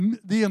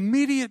the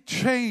immediate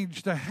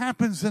change that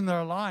happens in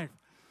their life.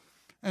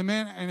 And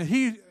man, and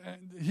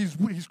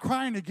he's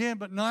crying again,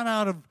 but not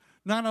out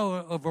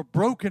of a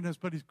brokenness,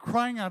 but he's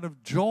crying out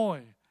of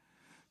joy,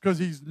 because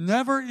he's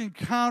never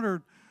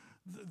encountered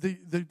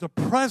the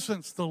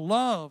presence, the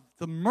love,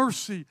 the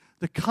mercy,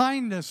 the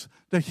kindness,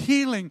 the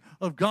healing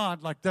of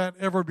God like that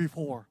ever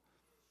before.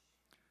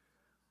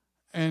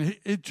 And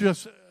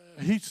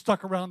he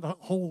stuck around the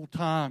whole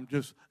time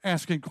just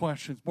asking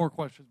questions, more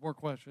questions.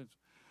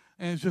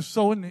 And it's just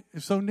so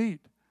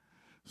neat.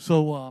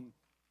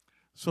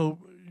 So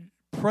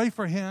pray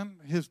for him.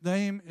 His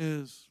name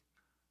is,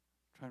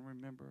 I'm trying to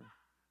remember.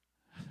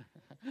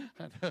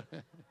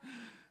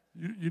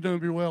 You know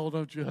me well,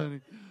 don't you,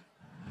 honey?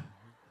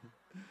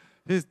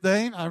 His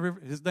name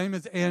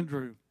is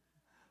Andrew.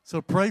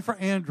 So pray for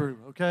Andrew,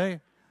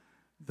 okay?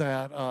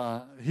 That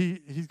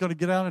he's going to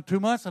get out in 2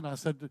 months. And I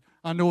said,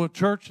 I know a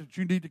church that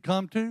you need to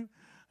come to,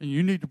 and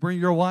you need to bring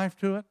your wife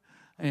to it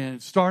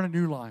and start a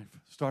new life.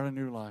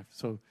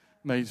 So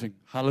amazing.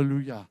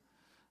 Hallelujah.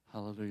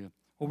 Hallelujah.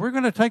 Well, we're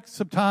going to take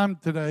some time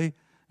today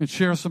and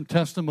share some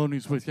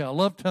testimonies with you. I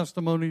love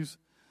testimonies.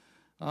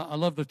 I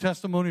love the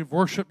testimony of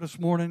worship this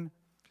morning.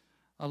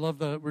 I love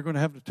that we're going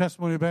to have the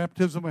testimony of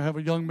baptism. We have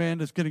a young man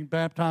that's getting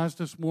baptized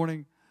this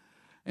morning.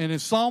 And in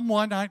Psalm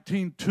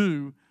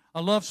 119:2, I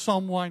love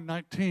Psalm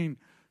 119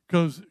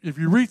 because if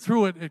you read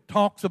through it, it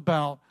talks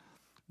about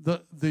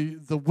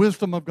the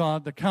wisdom of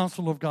God, the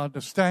counsel of God,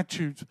 the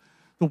statutes,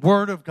 the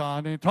word of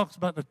God, and it talks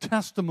about the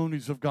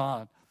testimonies of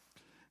God.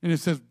 And it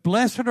says,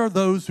 blessed are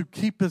those who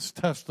keep his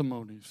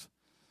testimonies.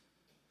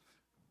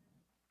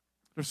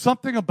 There's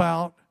something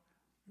about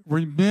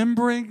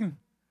remembering,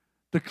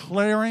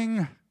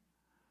 declaring,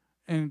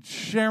 and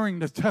sharing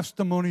the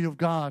testimony of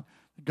God.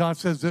 God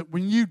says that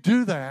when you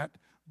do that,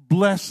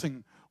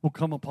 blessing will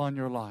come upon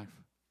your life.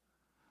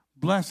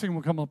 Blessing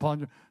will come upon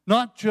you.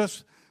 Not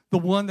just the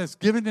one that's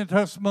giving the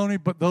testimony,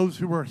 but those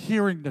who are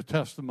hearing the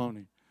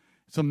testimony.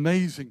 It's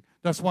amazing.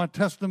 That's why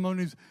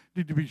testimonies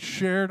need to be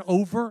shared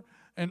over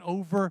and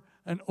over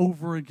and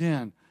over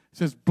again. It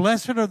says,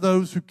 blessed are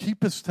those who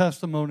keep his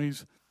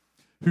testimonies,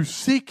 who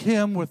seek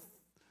him with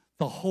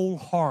the whole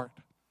heart.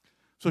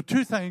 So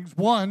 2 things.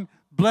 1,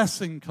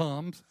 blessing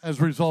comes as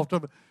a result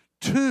of it.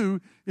 2,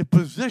 it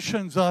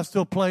positions us to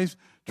a place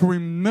to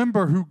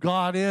remember who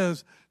God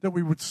is, that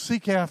we would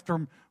seek after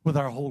him with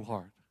our whole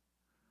heart.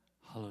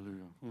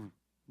 Hallelujah.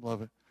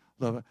 Love it.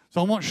 Love it.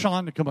 So I want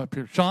Sean to come up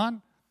here.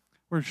 Sean?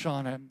 Where's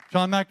Sean at?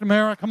 Sean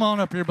McNamara, come on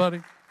up here,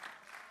 buddy.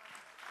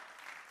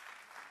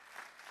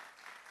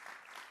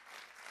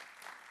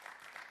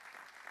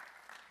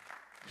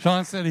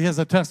 Sean said he has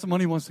a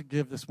testimony he wants to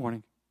give this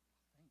morning.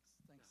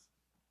 Thanks.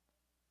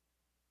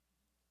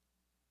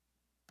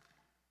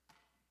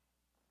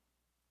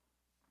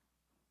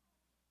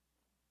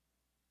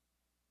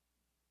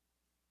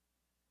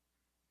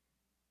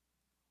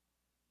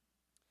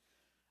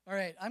 All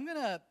right, I'm going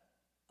to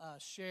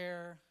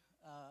share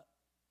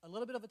a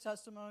little bit of a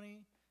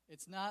testimony.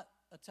 It's not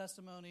a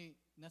testimony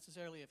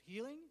necessarily of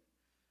healing,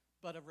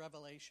 but of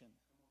revelation.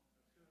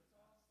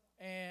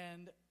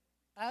 And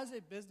as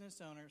a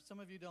business owner, some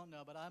of you don't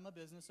know, but I'm a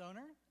business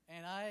owner,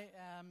 and I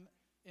am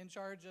in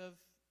charge of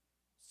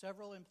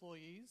several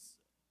employees,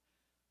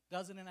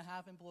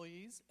 12.5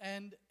 employees.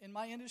 And in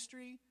my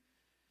industry,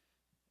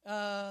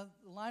 the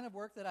line of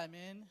work that I'm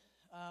in,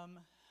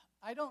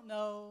 I don't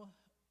know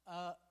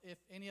if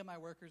any of my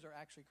workers are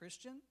actually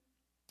Christian.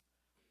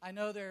 I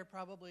know they're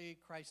probably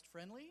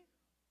Christ-friendly,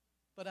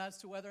 but as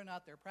to whether or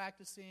not they're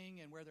practicing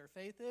and where their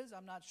faith is,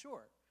 I'm not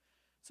sure.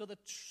 So the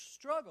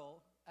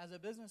struggle as a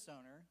business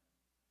owner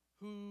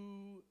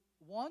who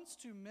wants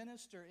to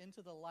minister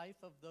into the life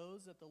of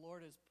those that the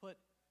Lord has put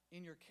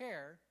in your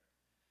care,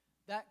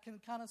 that can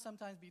kind of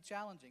sometimes be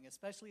challenging,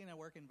 especially in a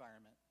work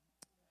environment.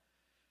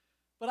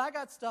 But I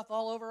got stuff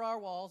all over our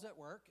walls at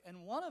work,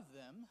 and one of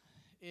them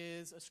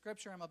is a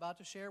scripture I'm about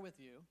to share with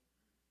you.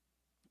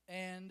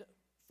 And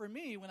for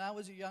me, when I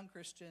was a young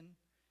Christian,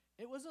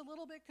 it was a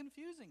little bit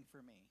confusing for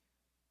me.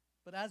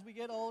 But as we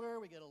get older,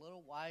 we get a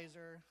little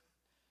wiser,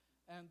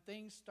 and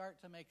things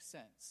start to make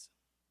sense.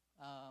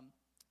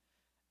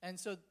 And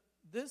so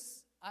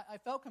I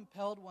felt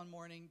compelled one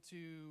morning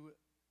to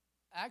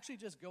actually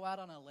just go out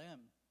on a limb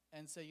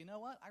and say, you know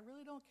what? I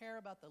really don't care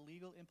about the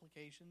legal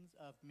implications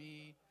of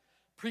me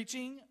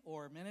preaching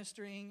or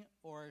ministering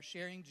or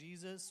sharing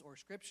Jesus or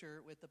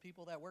Scripture with the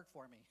people that work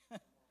for me.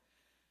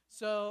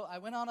 So I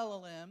went on a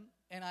limb,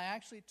 and I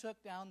actually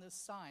took down this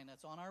sign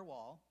that's on our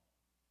wall.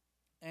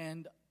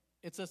 And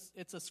it's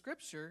a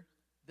Scripture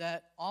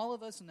that all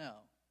of us know.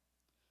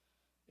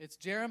 It's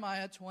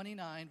Jeremiah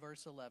 29,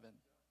 verse 11.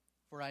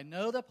 For I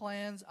know the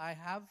plans I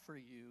have for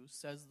you,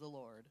 says the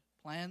Lord,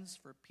 plans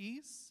for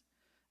peace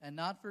and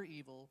not for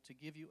evil, to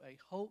give you a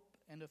hope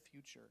and a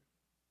future.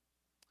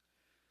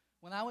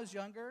 When I was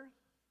younger,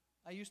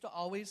 I used to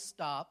always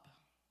stop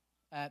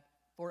at,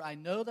 for I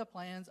know the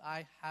plans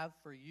I have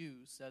for you,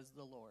 says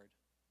the Lord.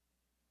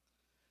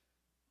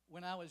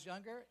 When I was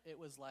younger, it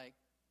was like,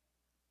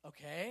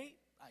 okay,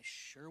 I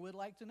sure would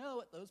like to know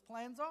what those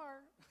plans are.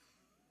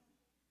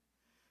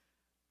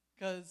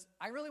 because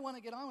I really want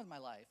to get on with my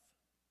life.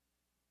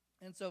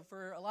 And so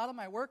for a lot of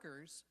my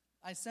workers,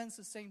 I sense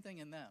the same thing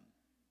in them.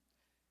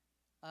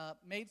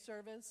 Maid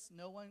service,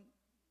 no one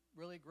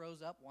really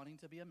grows up wanting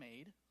to be a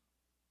maid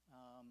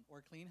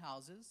or clean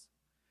houses.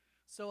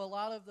 So a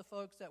lot of the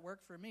folks that work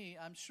for me,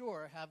 I'm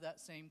sure, have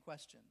that same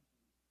question.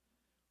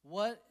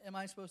 What am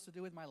I supposed to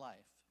do with my life?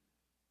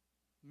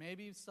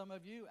 Maybe some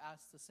of you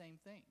ask the same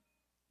thing.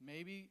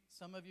 Maybe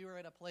some of you are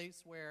at a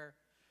place where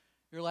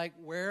you're like,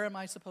 where am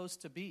I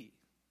supposed to be?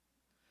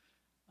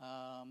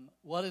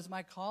 What is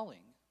my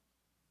calling?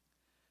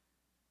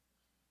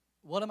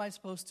 What am I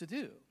supposed to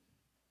do?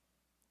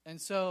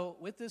 And so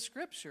with this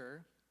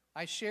scripture,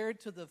 I shared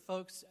to the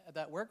folks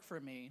that work for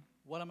me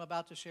what I'm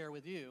about to share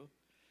with you.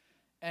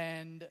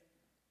 And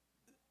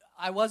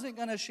I wasn't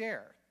going to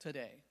share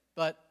today,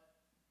 but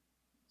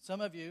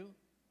some of you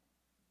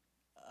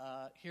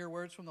hear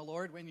words from the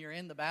Lord when you're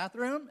in the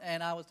bathroom,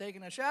 and I was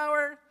taking a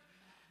shower,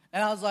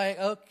 and I was like,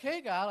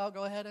 okay, God, I'll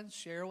go ahead and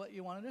share what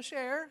you wanted to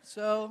share.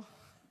 So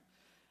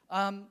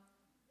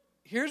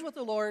here's what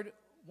the Lord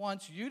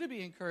wants you to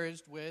be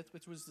encouraged with,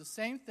 which was the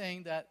same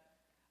thing that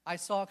I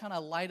saw kind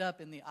of light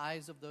up in the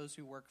eyes of those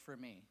who work for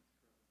me.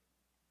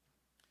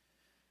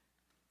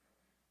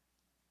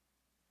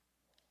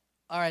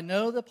 I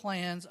know the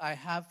plans I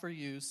have for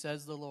you,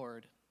 says the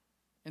Lord.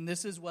 And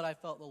this is what I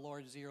felt the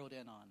Lord zeroed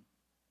in on.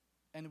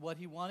 And what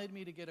he wanted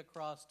me to get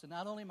across to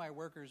not only my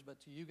workers, but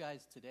to you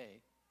guys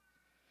today.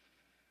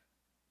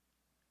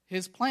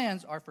 His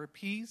plans are for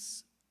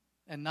peace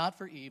and not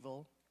for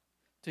evil,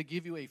 to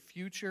give you a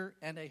future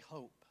and a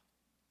hope.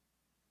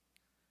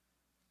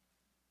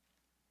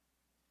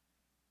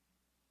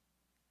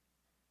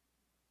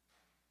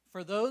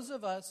 For those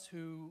of us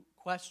who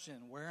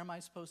question, where am I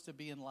supposed to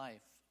be in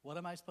life? What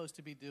am I supposed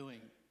to be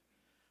doing?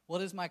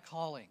 What is my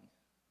calling?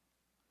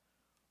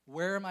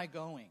 Where am I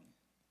going?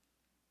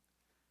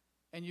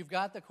 And you've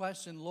got the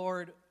question,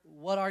 Lord,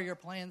 what are your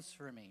plans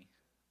for me?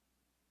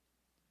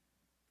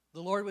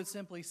 The Lord would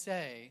simply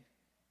say,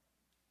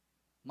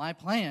 my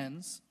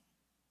plans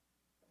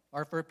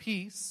are for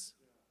peace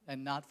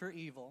and not for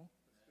evil,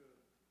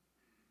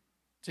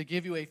 to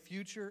give you a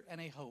future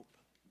and a hope.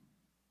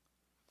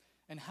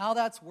 And how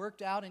that's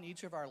worked out in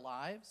each of our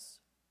lives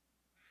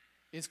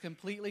is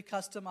completely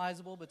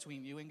customizable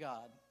between you and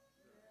God.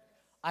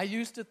 I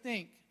used to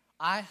think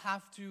I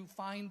have to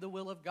find the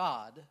will of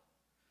God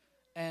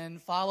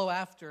and follow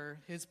after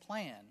his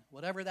plan,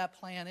 whatever that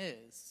plan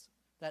is,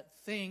 that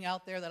thing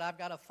out there that I've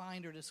got to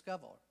find or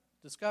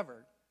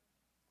discover.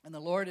 And the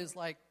Lord is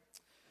like,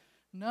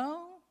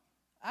 no,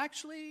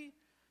 actually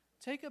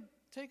take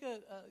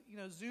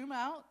a zoom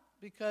out,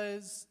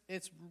 because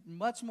it's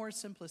much more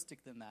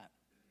simplistic than that.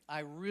 I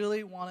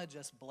really want to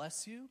just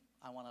bless you.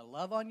 I want to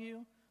love on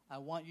you. I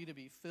want you to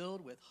be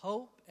filled with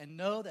hope and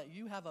know that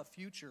you have a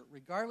future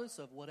regardless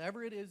of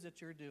whatever it is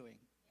that you're doing.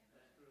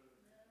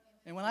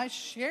 And when I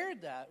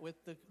shared that with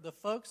the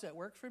folks that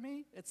work for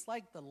me, it's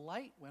like the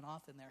light went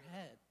off in their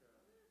head.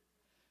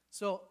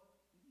 So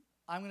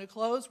I'm going to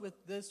close with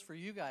this for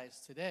you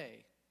guys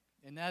today,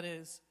 and that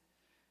is,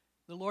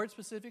 the Lord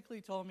specifically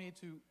told me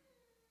to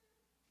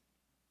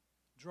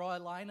draw a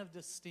line of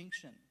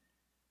distinction.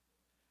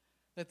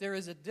 That there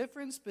is a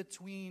difference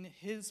between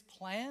his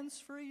plans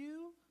for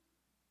you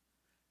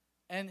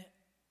and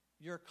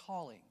your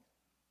calling.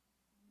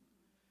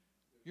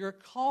 Your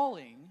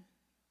calling,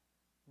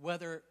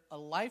 whether a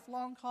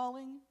lifelong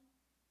calling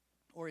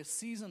or a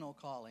seasonal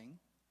calling,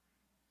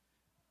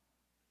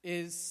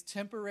 is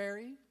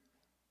temporary,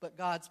 but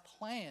God's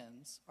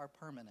plans are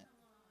permanent.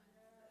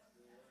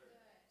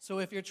 So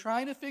if you're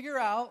trying to figure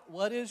out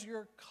what is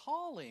your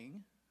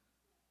calling,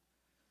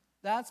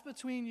 that's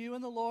between you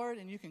and the Lord,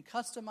 and you can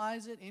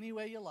customize it any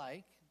way you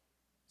like.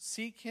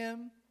 Seek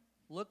him,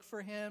 look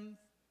for him,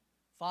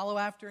 follow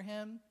after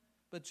him,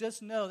 but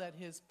just know that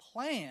his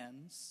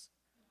plans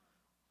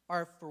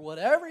are for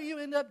whatever you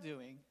end up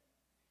doing.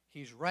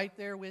 He's right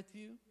there with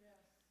you.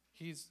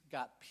 He's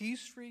got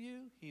peace for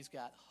you. He's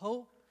got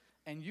hope,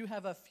 and you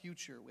have a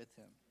future with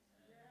him.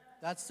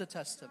 That's the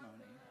testimony.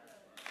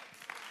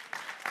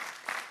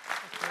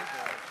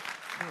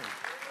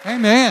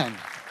 Amen.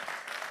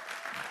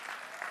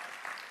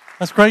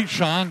 That's great,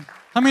 Sean.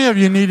 How many of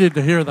you needed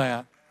to hear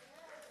that?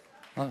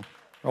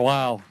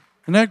 Wow.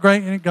 Isn't that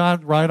great? Isn't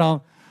God right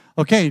on?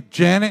 Okay,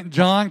 Janet and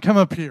John, come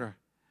up here.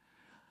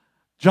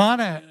 John,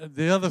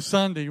 the other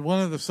Sunday,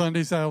 one of the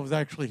Sundays I was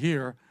actually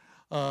here,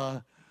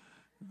 was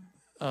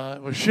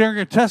sharing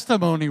a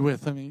testimony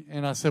with me.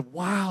 And I said,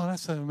 wow,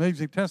 that's an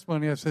amazing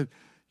testimony. I said,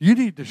 you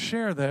need to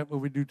share that when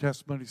we do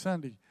Testimony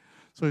Sunday.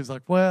 So he's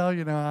like, well,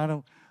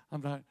 I'm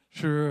not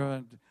sure.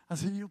 And I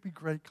said, you'll be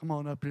great. Come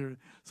on up here.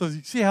 So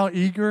you see how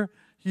eager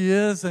he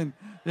is? And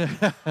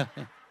yeah,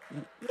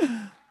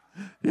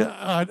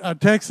 I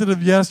texted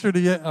him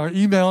yesterday or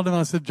emailed him.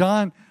 I said,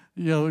 John,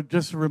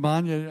 just to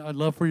remind you, I'd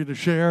love for you to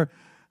share.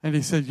 And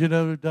he said,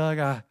 Doug,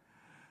 I'm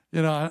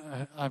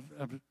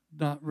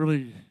not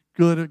really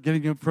good at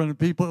getting in front of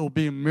people. It will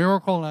be a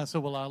miracle. And I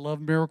said, well, I love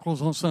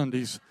miracles on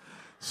Sundays.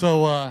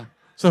 So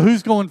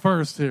who's going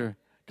first here?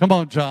 Come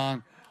on,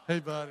 John. Hey,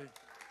 buddy.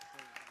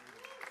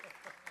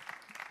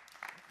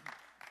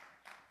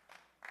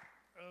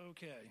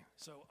 Okay,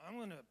 so I'm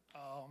going to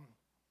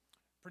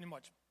pretty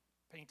much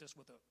paint this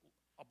with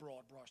a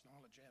broad brush. And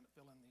I'll let Janet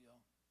fill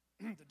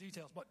in the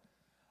details. But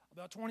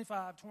about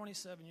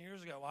 27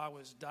 years ago, I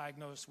was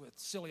diagnosed with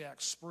celiac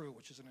sprue,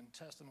 which is an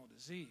intestinal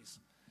disease.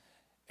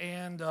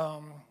 And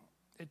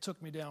it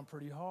took me down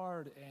pretty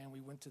hard, and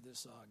we went to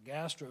this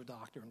gastro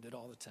doctor and did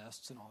all the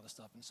tests and all this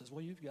stuff, and says,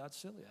 well, you've got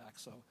celiac.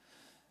 So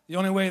the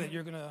only way that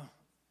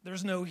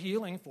there's no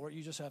healing for it,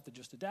 you just have to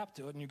just adapt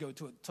to it, and you go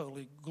to a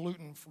totally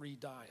gluten-free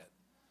diet.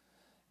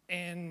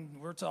 And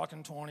we're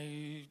talking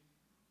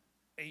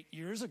 28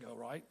 years ago,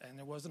 right? And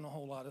there wasn't a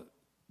whole lot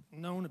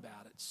known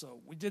about it. So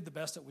we did the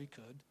best that we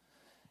could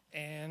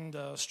and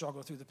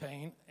struggled through the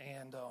pain.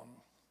 And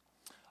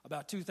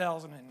about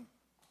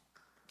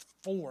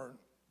 2004,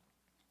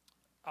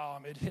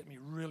 it hit me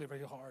really,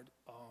 really hard.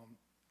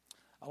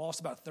 I lost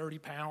about 30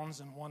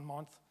 pounds in 1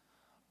 month.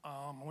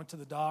 I went to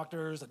the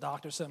doctors. The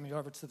doctor sent me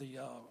over to the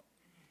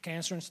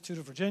Cancer Institute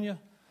of Virginia.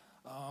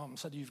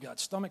 Said, you've got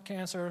stomach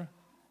cancer.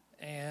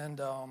 And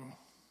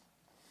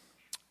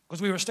because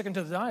we were sticking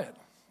to the diet.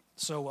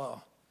 So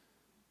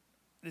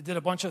they did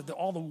a bunch of,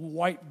 all the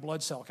white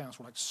blood cell counts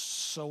were like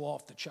so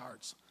off the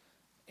charts.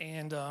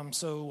 And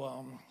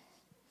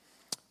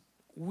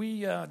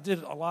we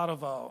did a lot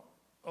of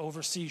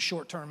overseas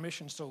short-term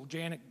missions. So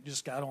Janet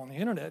just got on the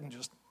internet and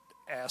just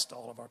asked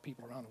all of our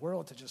people around the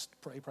world to just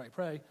pray.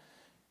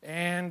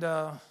 And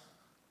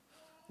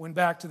went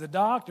back to the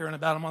doctor, and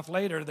about a month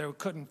later, they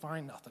couldn't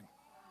find nothing.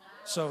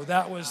 So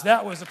that was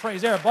the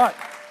praise there, but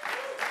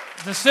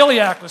the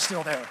celiac was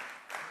still there.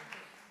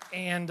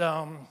 And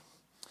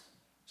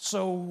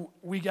so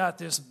we got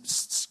this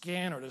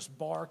scanner, this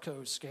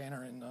barcode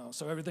scanner, and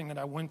so everything that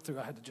I went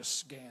through, I had to just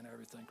scan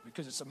everything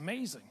because it's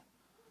amazing.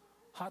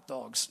 Hot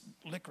dogs,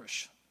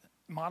 licorice,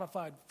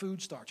 modified food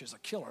starch is a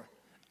killer.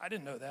 I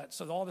didn't know that,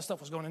 so all this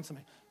stuff was going into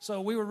me. So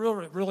we were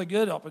really, really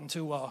good up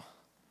until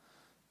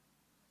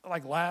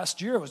like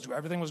last year.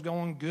 Everything was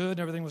going good,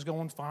 everything was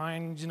going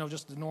fine,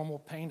 just the normal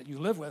pain that you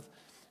live with.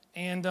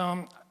 And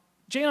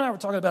Jane and I were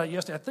talking about it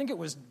yesterday. I think it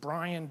was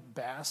Brian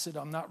Bassett.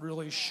 I'm not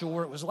really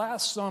sure. It was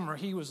last summer.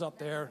 He was up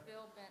there.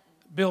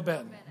 Bill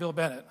Bennett.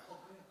 Yeah.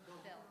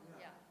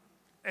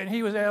 And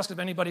he was asked if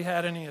anybody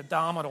had any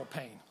abdominal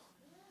pain.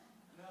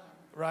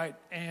 Right?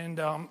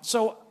 And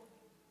so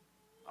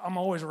I'm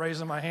always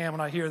raising my hand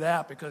when I hear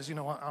that because,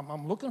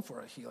 I'm looking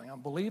for a healing.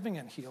 I'm believing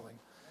in healing.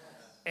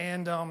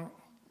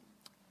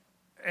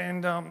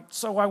 And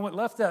so I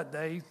left that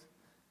day,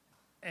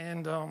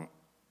 and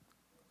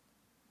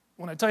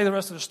when I tell you the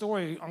rest of the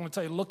story, I'm going to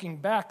tell you, looking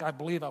back, I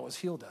believe I was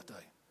healed that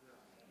day.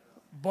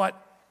 But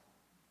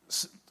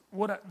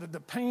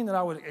the pain that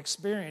I would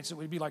experience, it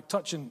would be like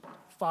touching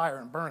fire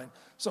and burning.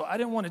 So I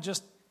didn't want to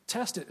just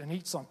test it and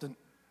eat something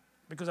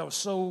because I was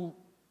so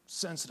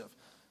sensitive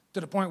to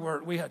the point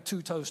where we had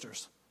 2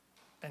 toasters.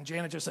 And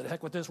Janet just said,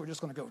 heck with this, we're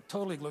just going to go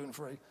totally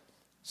gluten-free.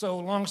 So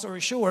long story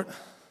short,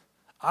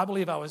 I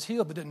believe I was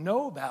healed, but didn't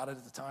know about it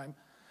at the time.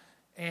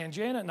 And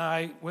Janet and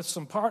I, with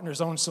some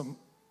partners, owned some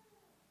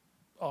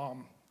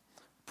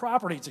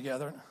property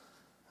together.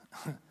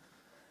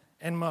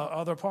 And my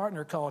other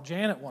partner called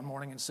Janet one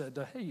morning and said,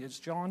 hey, is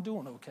John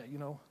doing okay,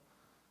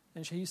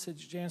 And Janet said,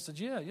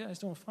 yeah, he's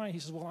doing fine. He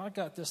says, well, I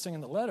got this thing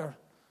in the letter.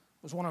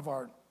 It was one of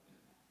our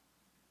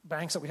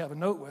banks that we have a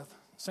note with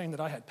saying that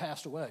I had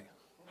passed away.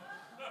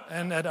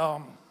 And that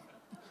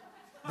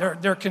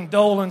their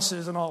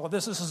condolences and all of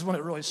this. This is when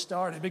it really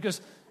started. Because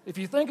if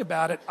you think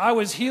about it, I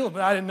was healed,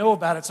 but I didn't know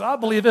about it. So I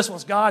believe this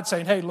was God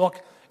saying, hey, look,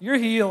 you're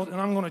healed,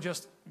 and I'm going to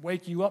just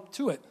wake you up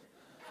to it.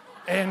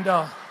 And,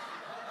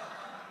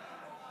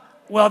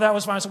 well, that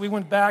was fine. So we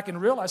went back and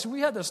realized,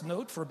 we had this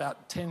note for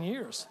about 10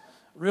 years.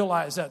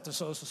 Realized that the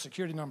Social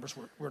Security numbers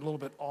were a little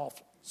bit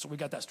off. So we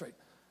got that straight.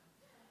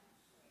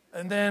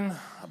 And then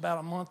about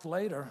a month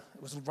later,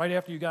 it was right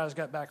after you guys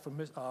got back from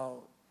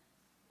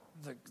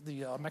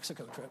the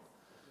Mexico trip.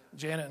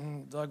 Janet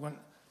and Doug went,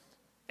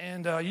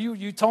 and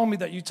you told me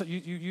that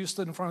you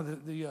stood in front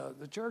of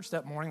the church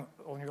that morning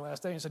on your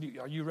last day and said,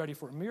 are you ready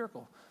for a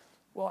miracle?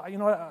 Well,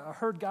 I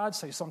heard God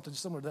say something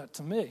similar to that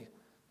to me.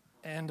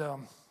 And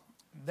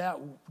that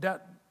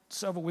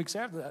several weeks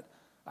after that,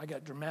 I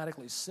got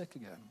dramatically sick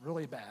again,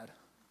 really bad.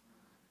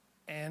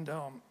 And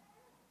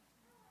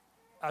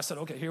I said,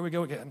 okay, here we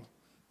go again.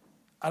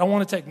 I don't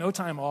want to take no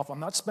time off. I'm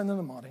not spending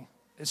the money.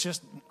 It's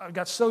just I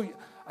got so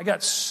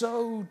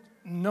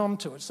numb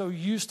to it, so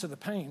used to the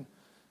pain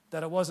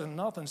that it wasn't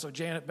nothing. So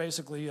Janet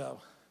basically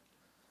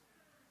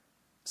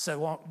said,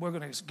 well, we're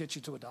going to get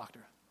you to a doctor.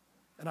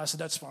 And I said,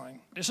 that's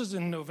fine. This is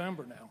in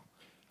November now.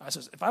 I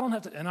says, if I don't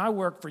have to, and I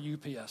work for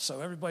UPS,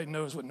 so everybody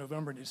knows what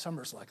November and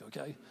December is like,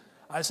 okay?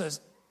 I says,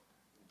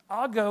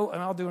 I'll go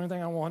and I'll do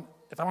anything I want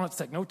if I don't have to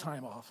take no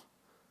time off.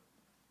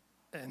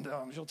 And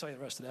she'll tell you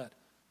the rest of that.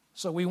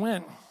 So we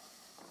went,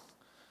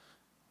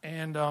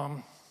 and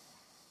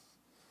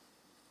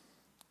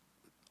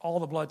all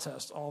the blood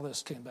tests, all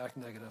this came back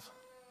negative.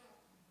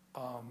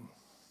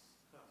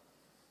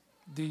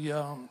 The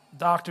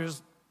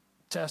doctors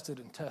tested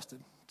and tested.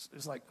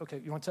 It's like, okay,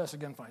 you want to test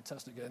again? Fine,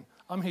 test again.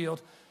 I'm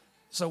healed.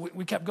 So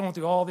we kept going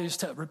through all these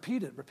tests,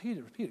 repeated,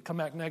 come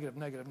back negative.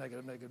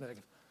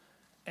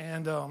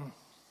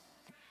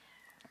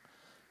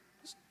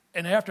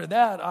 And after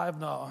that, I've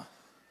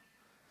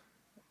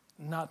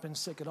not been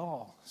sick at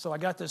all. So I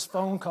got this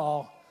phone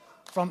call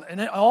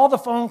and all the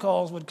phone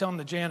calls would come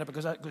to Janet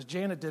because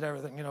Janet did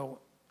everything. You know,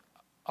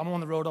 I'm on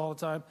the road all the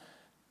time.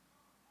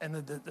 And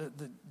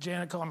the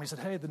Janet called me and said,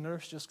 hey, the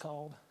nurse just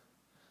called,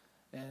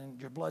 and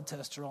your blood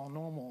tests are all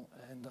normal.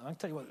 And I can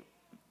tell you what,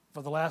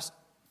 for the last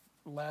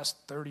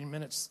 30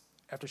 minutes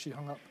after she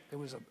hung up, it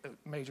was a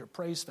major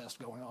praise fest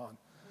going on.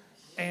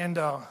 And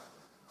I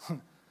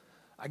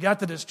got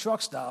to this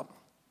truck stop,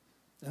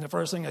 and the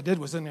first thing I did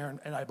was in there,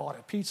 and I bought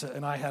a pizza,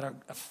 and I had a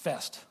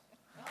fest.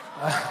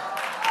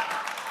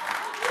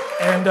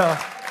 And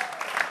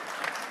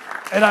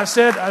I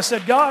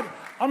said, God,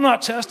 I'm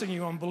not testing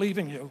you, I'm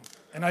believing you.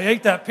 And I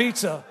ate that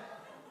pizza,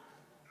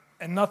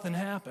 and nothing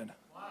happened.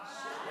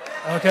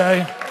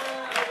 Okay?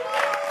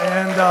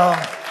 And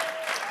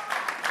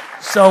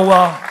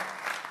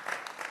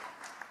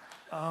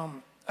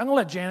I'm going to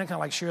let Janet kind of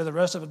like share the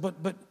rest of it.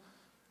 But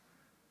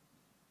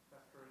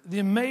the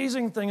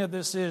amazing thing of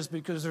this is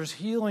because there's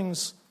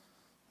healings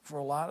for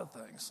a lot of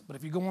things. But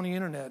if you go on the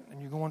internet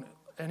and you go on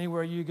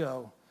anywhere you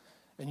go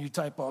and you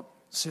type up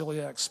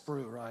celiac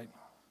sprue, right?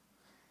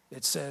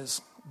 It says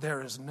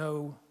there is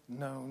no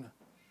known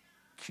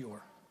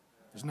cure.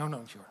 There's no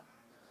known cure.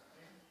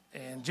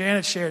 And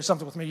Janet shared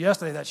something with me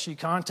yesterday that she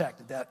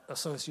contacted that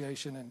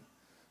association and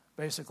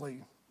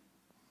basically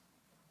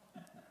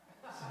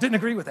didn't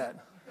agree with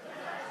that.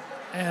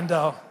 And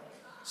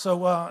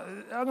so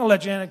I'm going to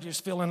let Janet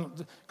just fill in,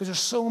 because there's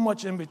so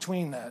much in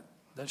between that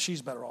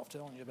she's better off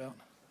telling you about. Okay.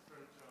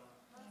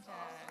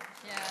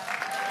 Yeah.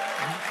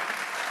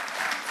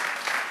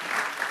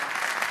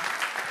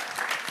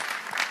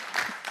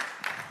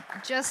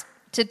 Just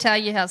to tell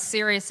you how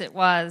serious it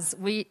was,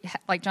 we,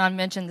 like John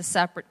mentioned,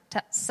 the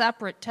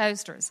separate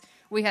toasters.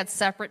 We had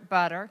separate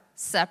butter,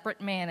 separate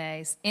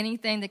mayonnaise,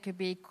 anything that could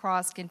be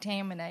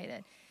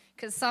cross-contaminated.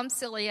 Because some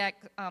celiac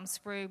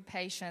sprue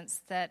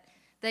patients, that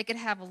they could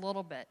have a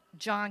little bit.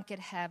 John could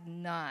have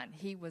none.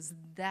 He was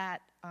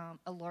that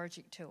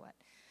allergic to it.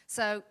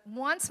 So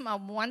once my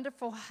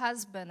wonderful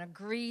husband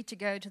agreed to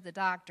go to the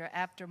doctor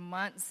after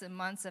months and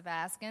months of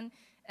asking,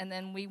 and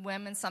then we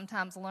women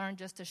sometimes learn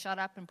just to shut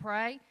up and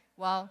pray,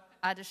 well,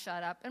 I just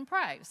shut up and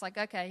pray. It's like,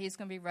 okay, he's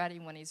going to be ready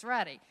when he's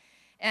ready.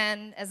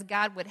 And as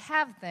God would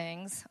have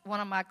things, one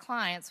of my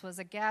clients was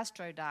a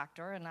gastro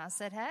doctor, and I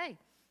said, hey,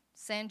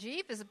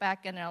 Sanjeev is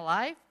back in their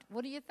life.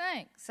 What do you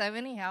think? So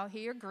anyhow,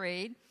 he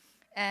agreed.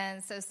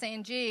 And so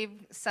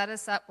Sanjeev set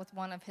us up with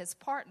one of his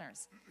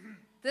partners.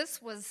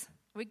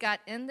 We got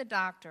in the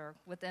doctor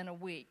within a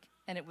week,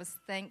 and it was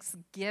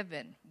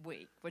Thanksgiving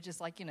week, which is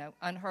like,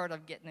 unheard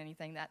of getting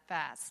anything that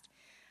fast.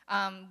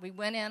 We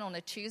went in on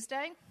a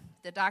Tuesday.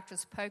 The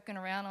doctor's poking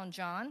around on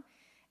John,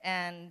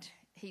 and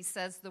he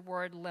says the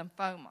word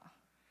lymphoma.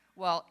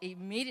 Well,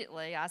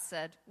 immediately I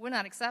said, we're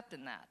not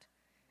accepting that.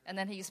 And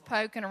then he's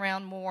poking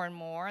around more and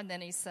more, and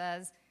then he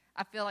says,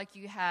 I feel like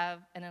you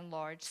have an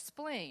enlarged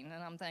spleen.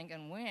 And I'm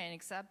thinking, we ain't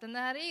accepting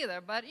that either,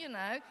 but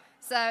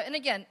So, and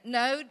again,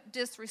 no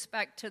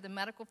disrespect to the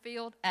medical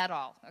field at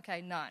all,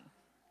 okay, none.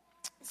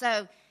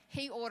 So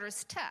he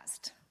orders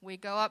test. We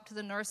go up to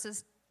the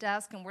nurse's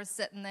desk, and we're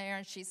sitting there,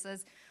 and she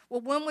says, well,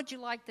 when would you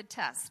like the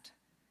test?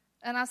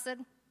 And I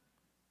said,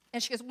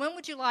 and she goes, when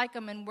would you like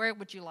them, and where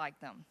would you like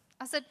them?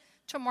 I said,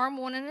 tomorrow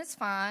morning is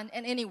fine,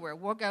 and anywhere.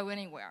 We'll go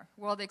anywhere.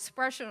 Well, the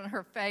expression on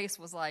her face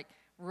was like,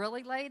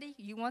 really, lady?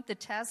 You want the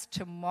test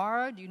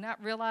tomorrow? Do you not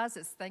realize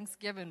it's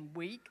Thanksgiving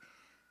week?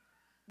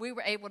 We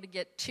were able to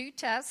get 2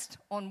 tests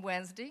on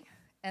Wednesday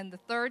and the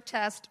 3rd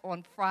test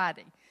on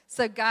Friday.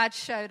 So God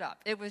showed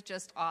up. It was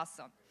just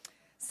awesome.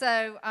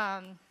 So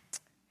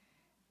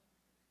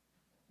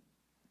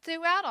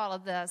throughout all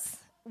of this,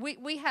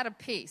 we had a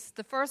peace.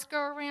 The first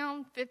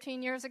go-around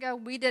 15 years ago,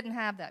 we didn't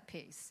have that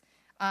peace.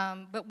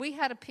 But we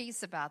had a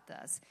peace about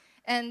this.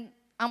 And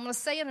I'm going to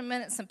say in a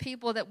minute some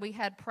people that we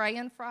had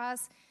praying for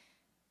us.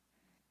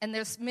 And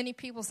there's many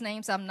people's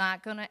names I'm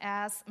not going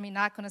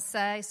to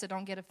say, so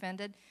don't get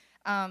offended.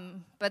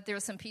 But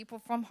there's some people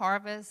from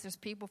Harvest. There's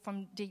people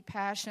from Deep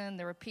Passion.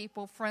 There were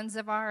people, friends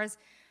of ours.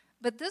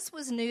 But this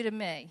was new to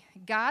me.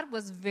 God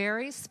was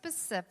very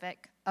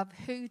specific of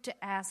who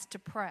to ask to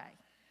pray.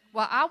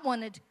 Well, I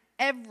wanted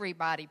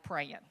everybody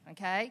praying,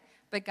 okay?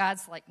 But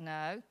God's like,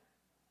 no,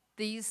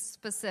 these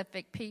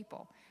specific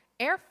people.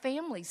 Our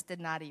families did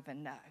not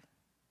even know.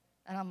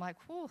 And I'm like,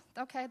 whew,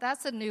 okay,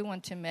 that's a new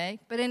one to me.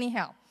 But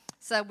anyhow,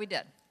 so we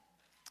did.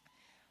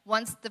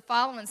 Once the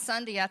following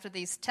Sunday after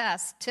these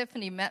tests,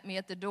 Tiffany met me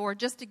at the door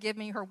just to give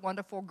me her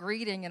wonderful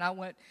greeting, and I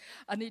went,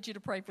 I need you to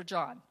pray for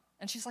John.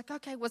 And she's like,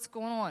 okay, what's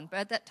going on? But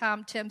at that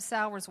time, Tim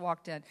Sowers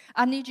walked in.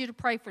 I need you to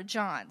pray for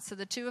John. So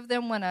the two of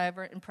them went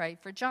over and prayed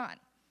for John.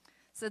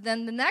 So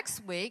then the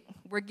next week,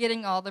 we're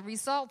getting all the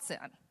results in.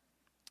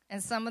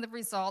 And some of the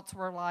results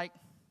were like,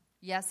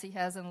 yes, he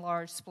has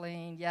enlarged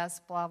spleen,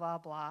 yes, blah, blah,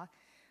 blah.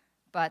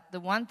 But the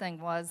one thing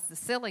was the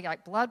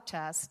celiac blood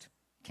test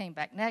came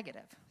back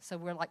negative. So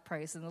we're like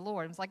praising the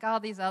Lord. It's like all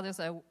these others,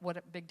 oh, what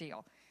a big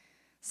deal.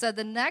 So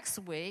the next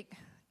week,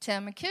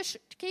 Tim and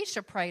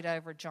Keisha prayed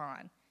over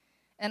John.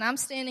 And I'm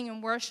standing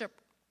in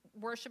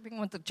worshiping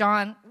with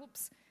John,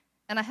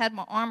 and I had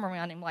my arm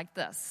around him like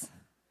this.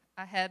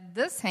 I had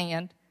this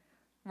hand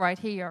right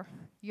here.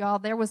 Y'all,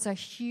 there was a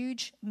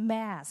huge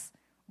mass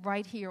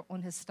right here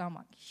on his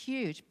stomach.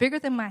 Huge, bigger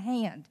than my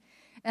hand.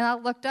 And I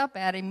looked up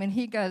at him, and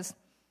he goes,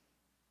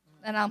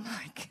 and I'm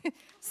like,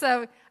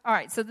 so, all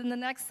right, so then the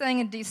next thing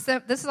in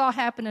December, this all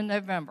happened in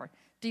November.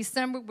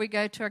 December, we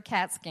go to a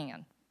CAT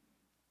scan.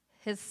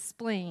 His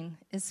spleen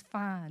is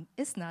fine.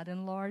 It's not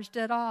enlarged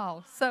at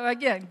all. So,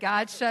 again,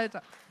 God showed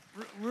up.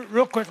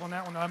 Real quick on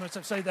that one, I'm going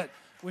to say that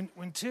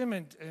when Tim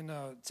and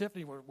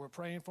Tiffany were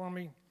praying for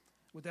me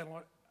with that,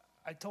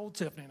 I told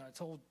Tiffany and I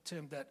told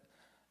Tim that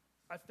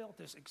I felt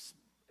this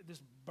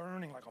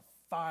burning like a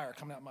fire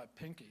coming out my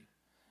pinky.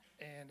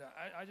 And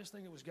I just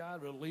think it was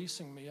God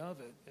releasing me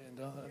of it. And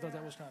I thought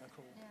that was kind of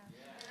cool. Yeah.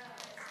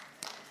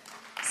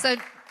 So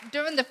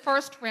during the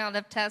first round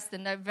of tests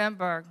in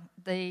November,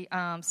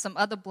 some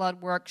other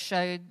blood work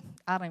showed,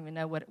 I don't even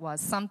know what it was,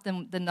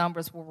 something, the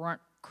numbers weren't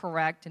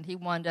correct, and he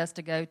wanted us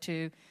to go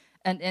to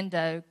an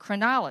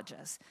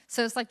endocrinologist.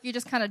 So it's like you're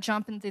just kind of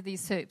jumping through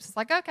these hoops. It's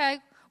like, okay,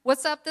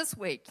 what's up this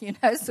week?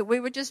 So we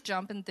were just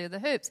jumping through the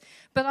hoops.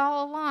 But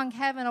all along,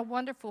 having a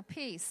wonderful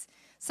peace.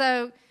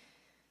 So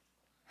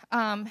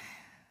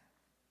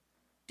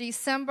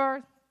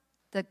December,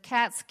 the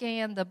CAT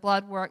scan, the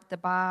blood work, the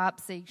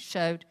biopsy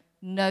showed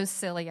no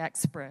celiac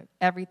spread.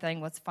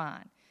 Everything was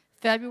fine.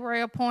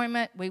 February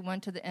appointment, we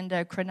went to the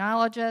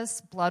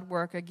endocrinologist, blood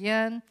work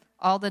again,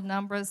 all the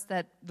numbers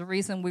that the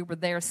reason we were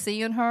there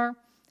seeing her,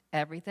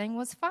 everything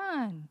was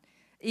fine.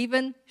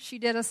 Even she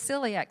did a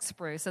celiac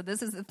sprue. So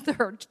this is the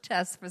third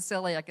test for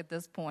celiac at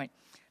this point.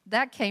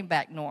 That came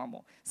back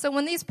normal. So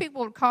when these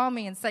people would call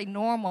me and say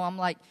normal, I'm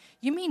like,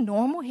 you mean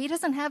normal? He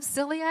doesn't have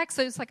celiac?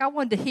 So it's like I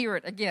wanted to hear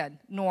it again,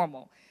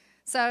 normal.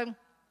 So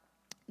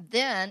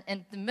then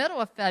in the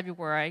middle of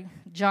February,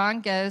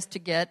 John goes to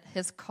get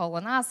his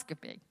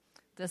colonoscopy.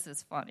 This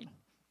is funny.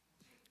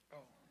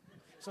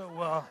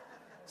 So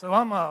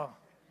I'm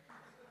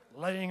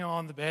laying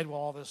on the bed with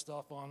all this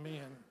stuff on me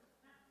and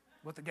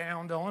with the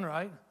gown on,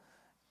 right?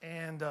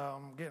 And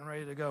getting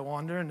ready to go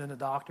under, and then the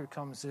doctor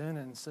comes in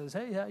and says,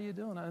 "Hey, how you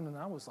doing?" And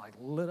I was like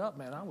lit up,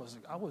 man. I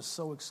was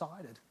so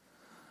excited.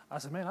 I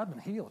said, "Man, I've been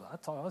healed." I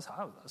said,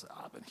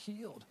 "I've been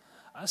healed."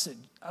 I said,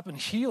 "I've been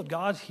healed.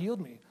 God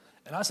healed me."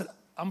 And I said,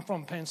 "I'm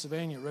from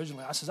Pennsylvania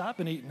originally." I said, "I've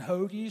been eating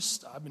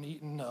hoagies. I've been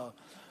eating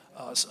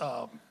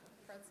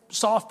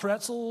soft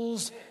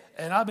pretzels."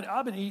 And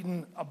I've been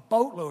eating a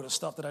boatload of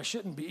stuff that I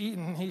shouldn't be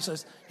eating. He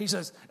says,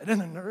 and then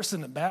the nurse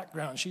in the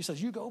background, she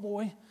says, "You go,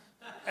 boy."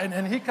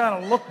 And he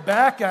kind of looked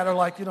back at her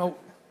like,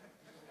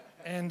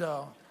 and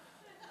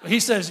he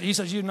says,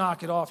 "You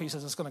knock it off." He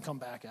says, "It's going to come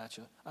back at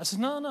you." I said,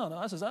 No.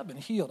 I says, "I've been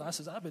healed." I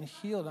says, "I've been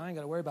healed. I ain't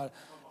got to worry about it."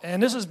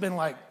 And this has been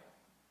like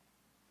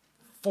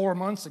 4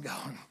 months ago.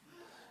 And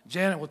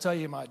Janet will tell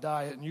you my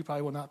diet, and you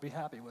probably will not be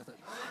happy with it.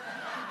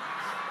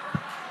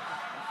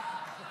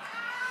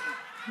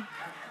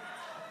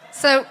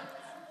 So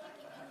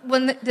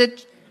when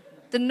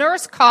the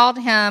nurse called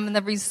him and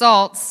the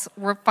results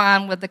were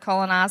fine with the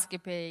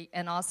colonoscopy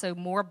and also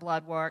more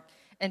blood work,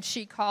 and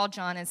she called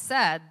John and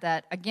said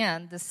that,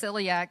 again, the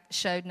celiac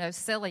showed no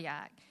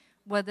celiac.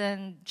 Well,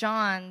 then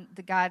John,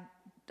 the guy,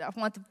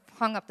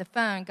 hung up the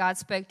phone, God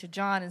spoke to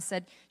John and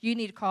said, "You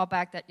need to call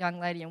back that young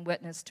lady and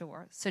witness to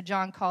her." So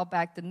John called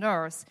back the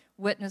nurse,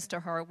 witnessed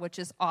to her, which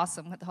is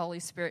awesome what the Holy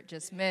Spirit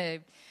just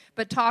moved.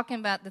 But talking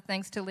about the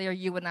things to Leah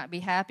you would not be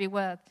happy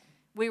with,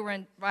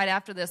 right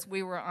after this,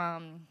 we were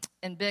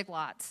in Big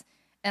Lots,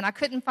 and I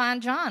couldn't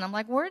find John. I'm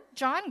like, "Where'd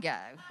John go?"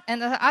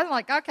 And I'm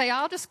like, "Okay,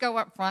 I'll just go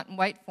up front and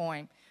wait for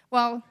him."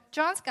 Well,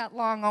 John's got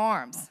long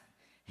arms.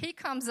 He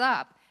comes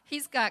up.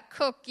 He's got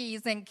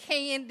cookies and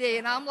candy,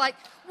 and I'm like,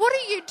 "What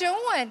are you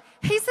doing?"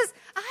 He says,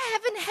 "I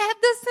haven't had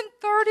this in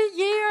 30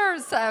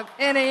 years. So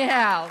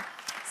anyhow,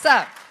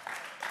 so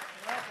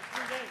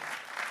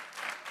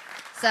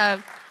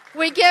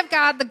we give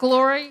God the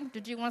glory.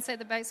 Did you want to say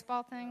the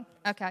baseball thing?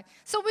 Okay.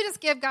 So we just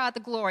give God the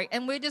glory.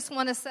 And we just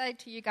want to say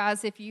to you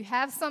guys, if you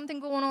have something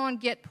going on,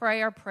 get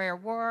prayer. Prayer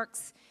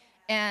works.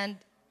 And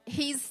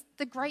he's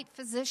the great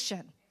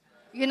physician.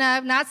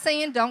 Not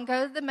saying don't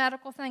go to the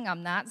medical thing.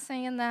 I'm not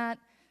saying that.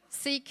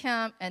 Seek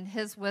him and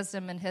his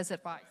wisdom and his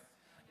advice.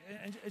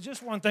 And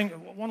just one thing,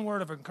 one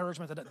word of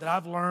encouragement that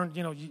I've learned,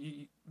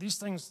 these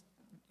things,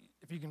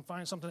 if you can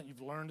find something that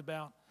you've learned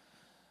about,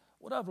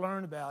 what I've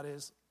learned about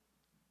is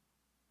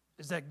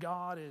that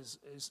God is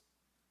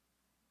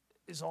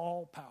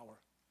all power.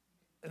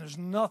 And there's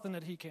nothing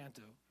that he can't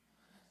do.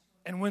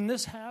 And when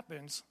this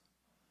happens,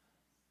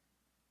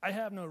 I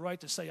have no right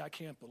to say I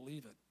can't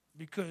believe it,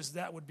 because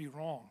that would be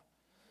wrong.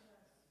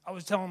 I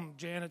was telling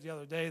Janet the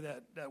other day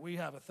that we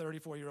have a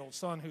 34-year-old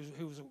son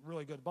who was a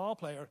really good ball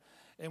player,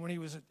 and when he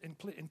was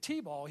in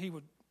T-ball, he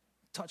would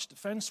touch the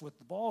fence with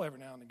the ball every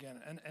now and again.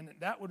 And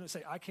that wouldn't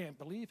say, I can't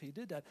believe he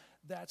did that.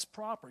 That's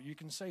proper. You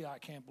can say, I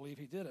can't believe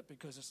he did it,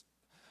 because it's,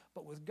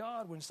 but with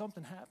God, when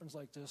something happens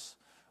like this,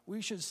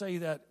 we should say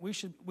that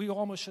we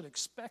almost should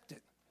expect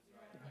it,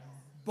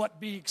 but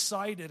be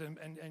excited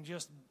and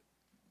just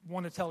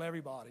want to tell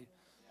everybody.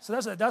 So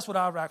that's what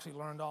I've actually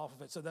learned off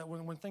of it. So that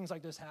when things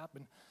like this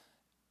happen,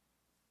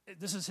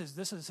 this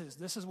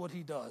is what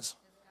he does.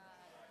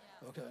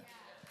 Okay.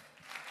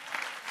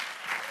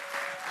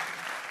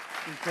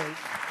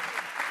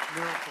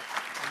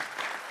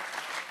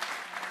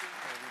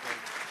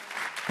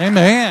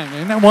 Amen.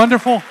 Isn't that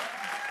wonderful?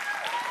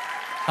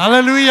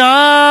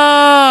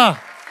 Hallelujah.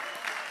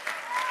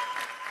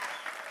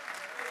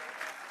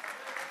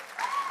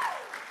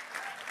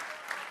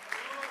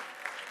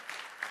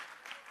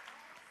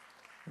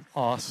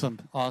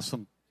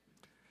 Awesome.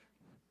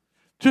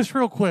 Just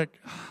real quick,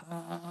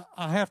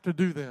 I have to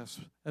do this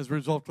as a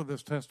result of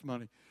this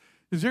testimony.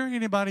 Is there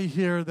anybody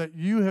here that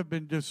you have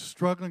been just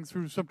struggling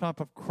through some type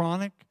of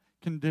chronic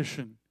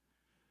condition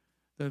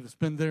that has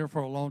been there for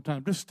a long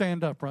time? Just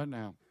stand up right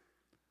now.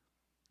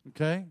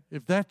 Okay?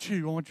 If that's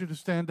you, I want you to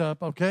stand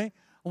up, okay?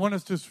 I want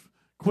us to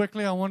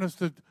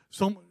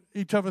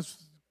each of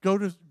us go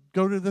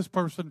to this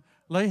person,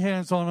 lay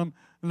hands on them,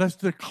 and let's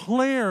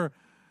declare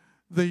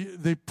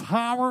the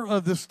power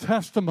of this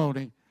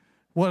testimony.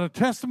 What a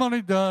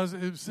testimony does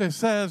is it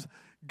says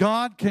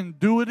God can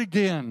do it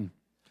again.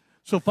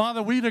 So,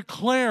 Father, we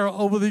declare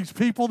over these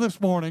people this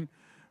morning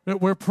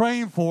that we're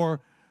praying for,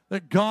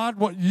 that God,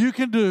 what you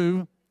can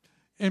do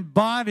in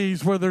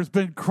bodies where there's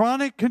been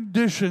chronic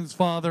conditions,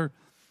 Father,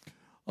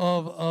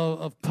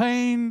 of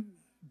pain,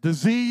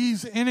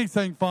 disease,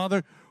 anything,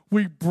 Father,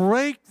 we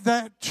break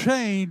that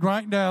chain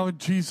right now in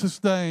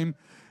Jesus' name,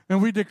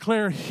 and we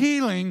declare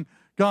healing,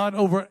 God,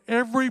 over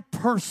every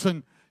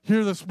person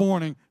here this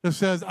morning that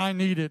says, I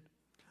need it.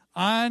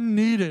 I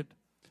need it.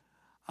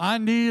 I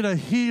need a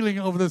healing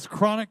over this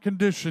chronic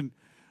condition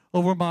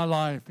over my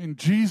life. In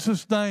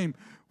Jesus' name,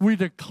 we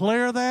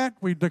declare that.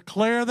 We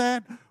declare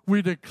that.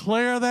 We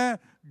declare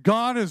that.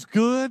 God is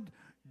good.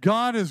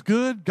 God is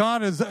good.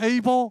 God is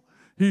able.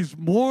 He's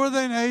more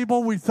than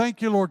able. We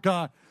thank you, Lord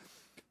God,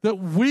 that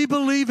we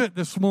believe it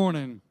this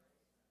morning.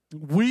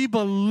 We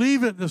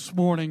believe it this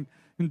morning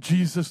in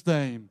Jesus'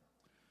 name.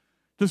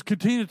 Just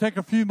continue to take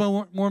a few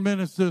more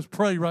minutes to just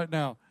pray right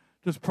now.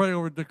 Just pray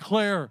over,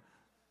 declare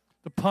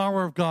the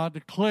power of God,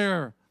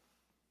 declare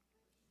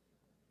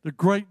the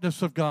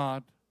greatness of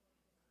God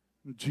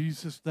in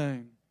Jesus'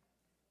 name.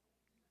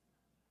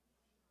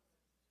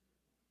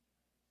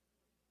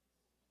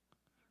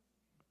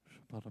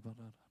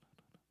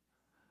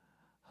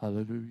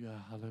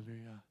 Hallelujah,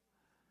 hallelujah.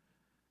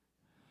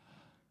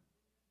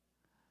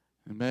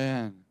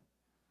 Amen.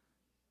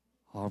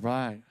 All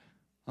right.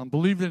 I'm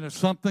believing that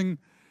something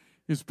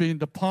is being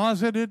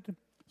deposited,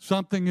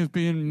 something is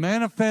being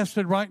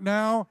manifested right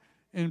now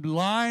in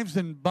lives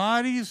and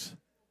bodies.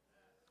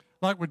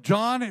 Like with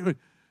John,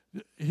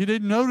 he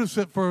didn't notice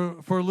it for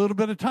a little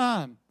bit of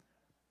time.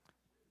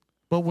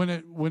 But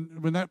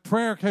when that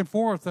prayer came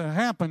forth that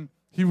happened,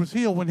 he was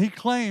healed. When he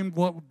claimed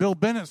what Bill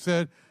Bennett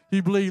said,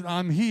 he believed,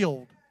 I'm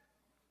healed.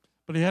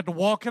 But he had to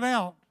walk it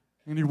out,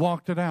 and he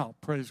walked it out.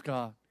 Praise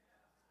God.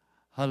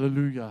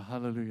 Hallelujah,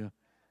 hallelujah.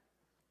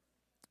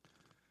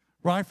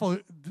 Rifle,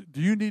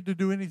 do you need to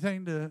do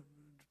anything to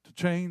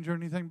change or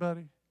anything,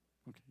 buddy?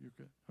 Okay, you're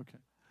good. Okay.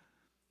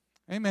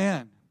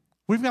 Amen.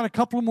 We've got a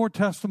couple more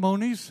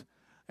testimonies,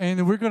 and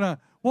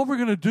what we're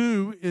gonna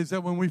do is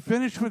that when we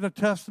finish with a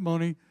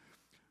testimony,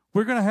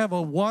 we're gonna have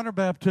a water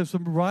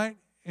baptism right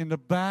in the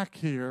back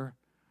here,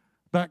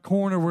 back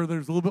corner where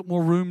there's a little bit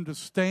more room to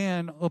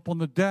stand up on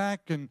the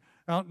deck and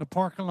out in the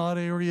parking lot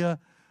area.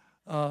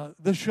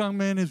 This young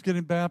man is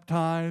getting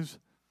baptized.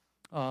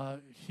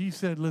 He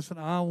said, "Listen,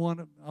 I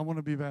want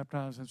to be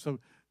baptized," and so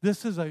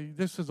this is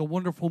a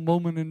wonderful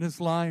moment in his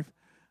life.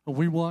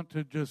 We want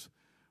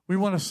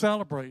to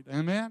celebrate.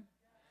 Amen.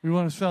 We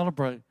want to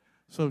celebrate.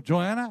 So,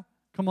 Joanna,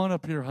 come on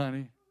up here,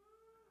 honey.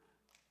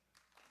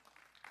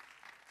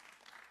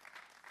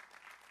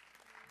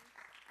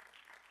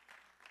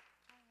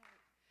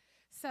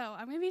 So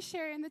I'm going to be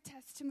sharing the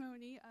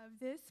testimony of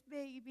this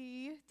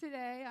baby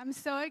today. I'm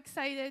so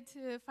excited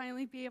to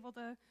finally be able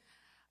to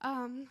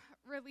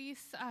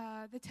release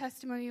the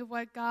testimony of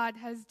what God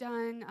has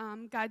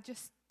done. God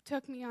just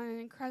took me on an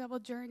incredible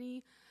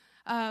journey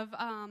of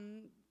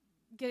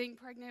getting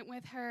pregnant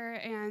with her,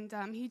 and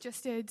he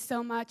just did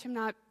so much.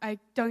 I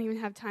don't even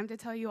have time to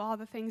tell you all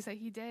the things that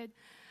he did.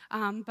 But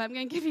I'm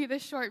going to give you the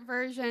short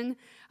version.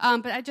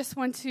 But I just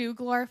want to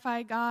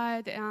glorify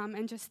God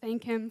and just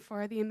thank him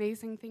for the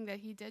amazing thing that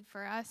he did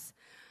for us.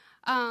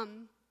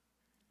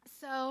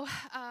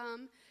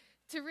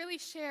 To really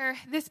share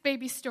this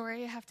baby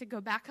story, I have to go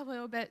back a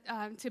little bit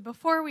to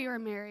before we were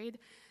married.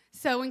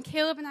 So when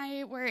Caleb and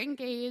I were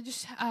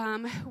engaged,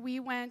 we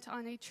went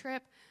on a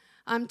trip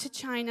to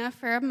China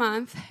for a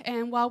month.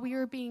 And while we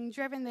were being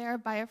driven there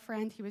by a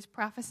friend, he was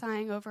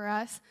prophesying over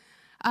us.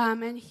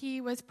 And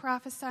he was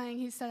prophesying,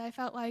 he said, I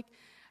felt like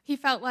He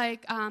felt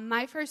like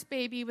my first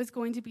baby was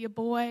going to be a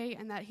boy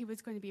and that he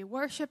was going to be a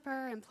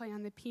worshiper and play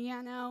on the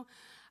piano,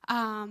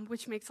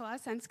 which makes a lot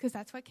of sense because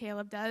that's what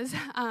Caleb does.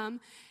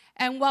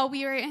 And while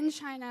we were in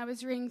China, I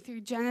was reading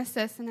through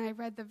Genesis, and I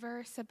read the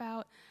verse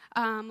about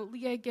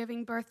Leah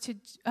giving birth to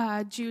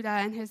Judah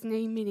and his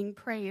name meaning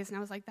praise. And I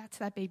was like, that's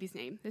that baby's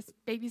name. This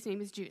baby's name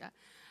is Judah.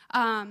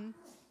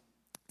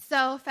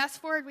 So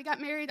fast forward, we got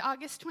married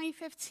August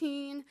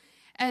 2015,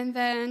 and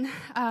then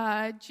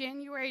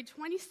January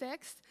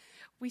 26th,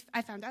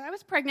 I found out I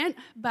was pregnant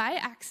by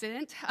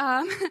accident.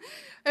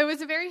 It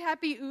was a very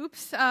happy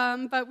oops,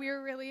 but we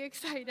were really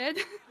excited.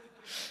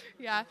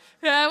 Yeah,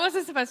 it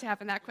wasn't supposed to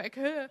happen that quick,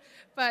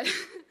 but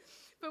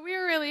we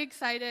were really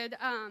excited.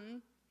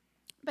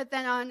 But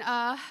then on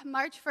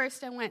March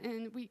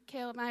 1st,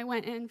 Caleb and I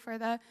went in for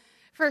the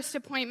first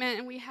appointment,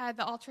 and we had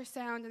the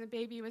ultrasound, and the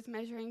baby was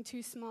measuring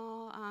too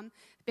small. The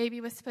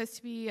baby was supposed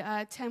to be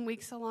 10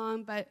 weeks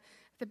along, but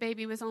the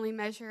baby was only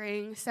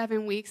measuring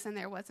 7 weeks, and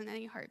there wasn't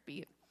any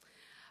heartbeat.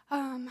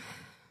 So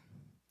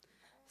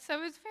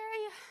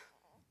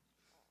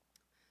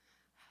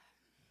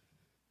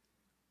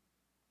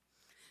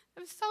it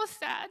was so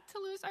sad to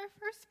lose our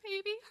first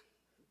baby.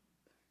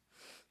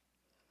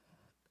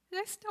 And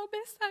I still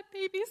miss that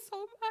baby so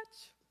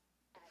much.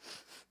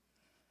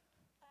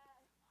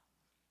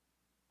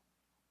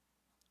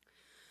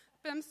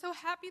 But I'm so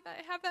happy that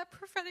I have that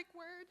prophetic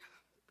word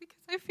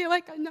because I feel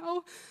like I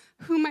know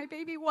who my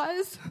baby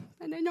was,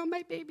 and I know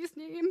my baby's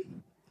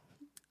name.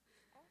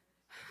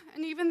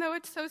 And even though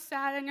it's so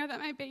sad, I know that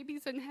my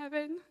baby's in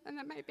heaven and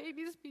that my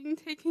baby's being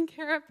taken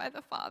care of by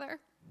the Father.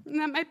 And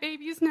that my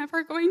baby's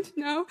never going to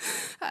know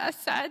a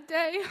sad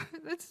day.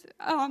 That's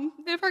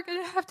never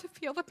going to have to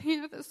feel the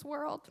pain of this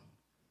world.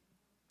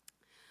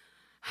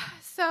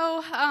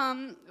 So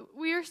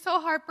we were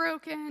so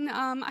heartbroken.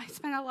 I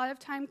spent a lot of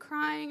time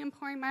crying and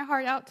pouring my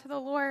heart out to the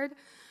Lord.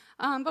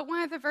 But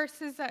one of the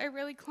verses that I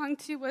really clung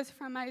to was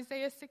from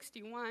Isaiah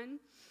 61.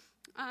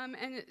 And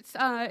it's,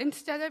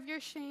 instead of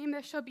your shame,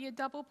 there shall be a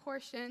double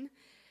portion.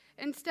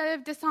 Instead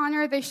of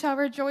dishonor, they shall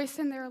rejoice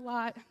in their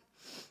lot.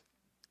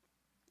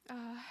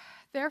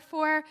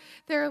 Therefore,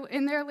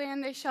 in their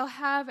land they shall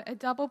have a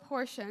double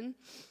portion.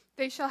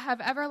 They shall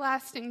have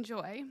everlasting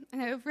joy.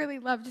 And I really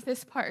loved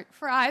this part.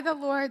 For I, the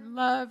Lord,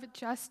 love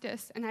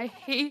justice, and I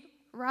hate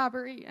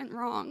robbery and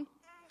wrong.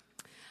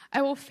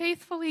 I will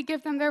faithfully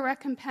give them their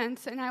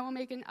recompense, and I will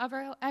make an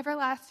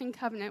everlasting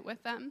covenant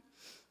with them.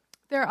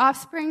 Their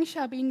offspring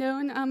shall be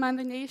known among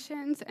the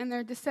nations, and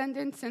their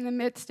descendants in the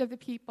midst of the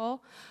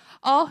people.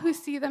 All who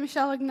see them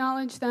shall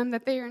acknowledge them,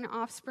 that they are an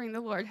offspring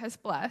the Lord has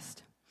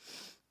blessed.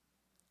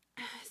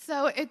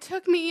 So it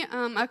took me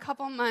a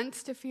couple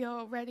months to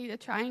feel ready to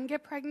try and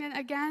get pregnant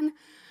again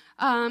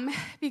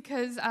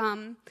because,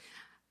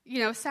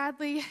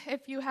 sadly,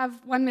 if you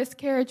have one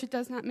miscarriage, it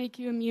does not make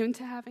you immune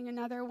to having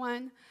another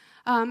one.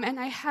 And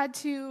I had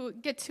to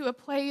get to a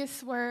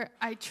place where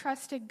I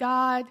trusted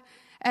God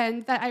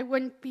and that I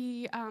wouldn't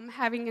be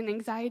having an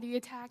anxiety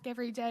attack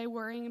every day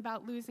worrying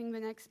about losing the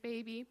next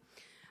baby.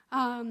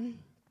 And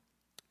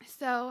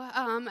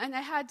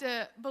I had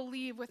to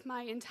believe with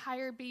my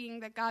entire being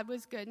that God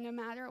was good no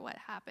matter what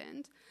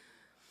happened.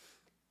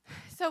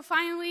 So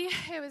finally,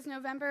 it was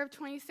November of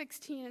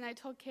 2016, and I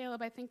told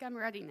Caleb, I think I'm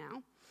ready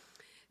now.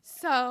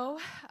 So,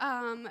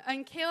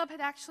 and Caleb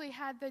had actually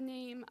had the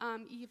name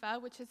Eva,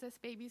 which is this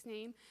baby's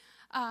name,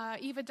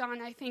 Eva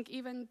Dawn, I think,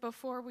 even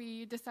before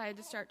we decided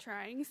to start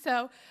trying.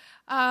 So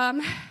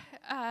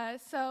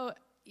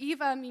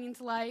Eva means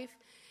life.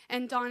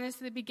 And Dawn is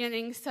the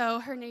beginning, so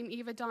her name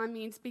Eva Dawn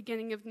means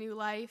beginning of new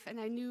life. And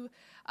I knew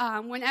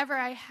whenever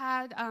I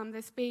had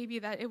this baby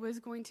that it was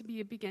going to be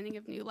a beginning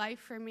of new life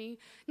for me.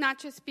 Not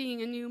just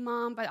being a new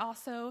mom, but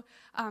also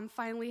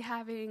finally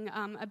having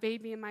a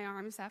baby in my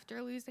arms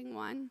after losing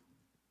one.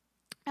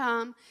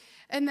 And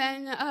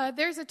then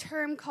there's a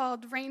term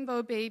called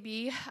rainbow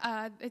baby.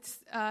 It's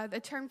the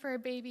term for a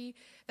baby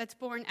that's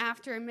born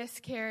after a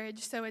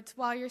miscarriage. So it's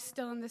while you're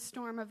still in the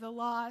storm of the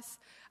loss,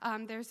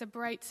 there's a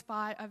bright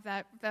spot of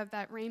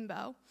that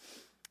rainbow.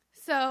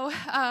 So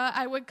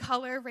I would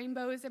color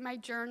rainbows in my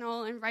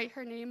journal and write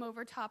her name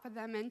over top of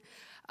them and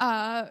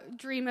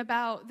dream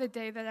about the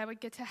day that I would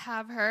get to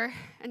have her.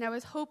 And I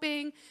was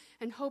hoping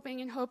and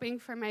hoping and hoping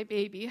for my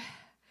baby.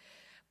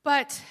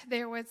 But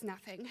there was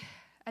nothing.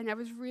 And I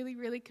was really,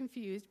 really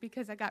confused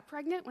because I got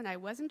pregnant when I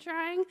wasn't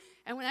trying,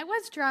 and when I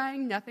was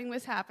trying, nothing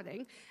was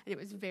happening. And it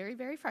was very,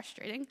 very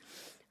frustrating.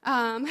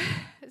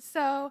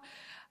 So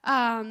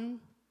I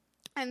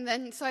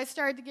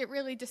started to get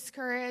really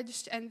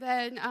discouraged, and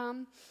then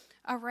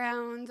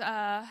around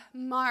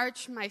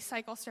March, my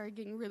cycle started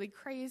getting really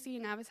crazy,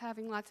 and I was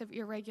having lots of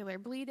irregular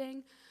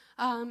bleeding.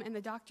 And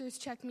the doctors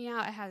checked me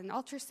out. I had an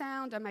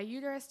ultrasound on my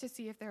uterus to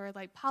see if there were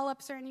like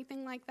polyps or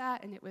anything like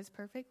that, and it was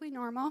perfectly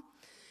normal.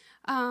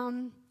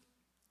 And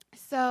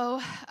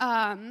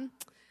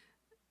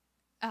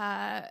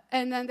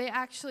then they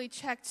actually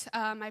checked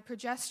my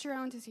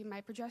progesterone to see if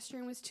my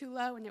progesterone was too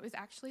low, and it was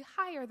actually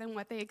higher than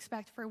what they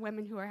expect for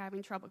women who are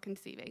having trouble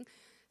conceiving.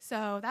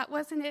 So that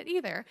wasn't it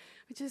either,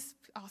 which is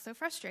also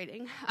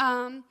frustrating.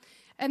 And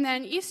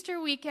then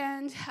Easter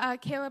weekend,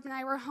 Caleb and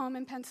I were home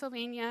in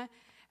Pennsylvania,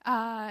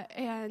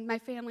 and my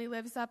family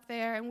lives up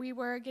there, and we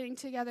were getting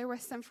together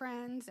with some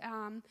friends.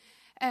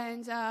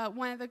 And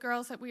one of the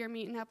girls that we were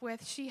meeting up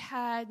with, she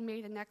had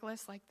made a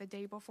necklace like the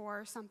day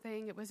before or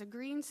something. It was a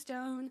green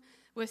stone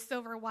with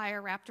silver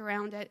wire wrapped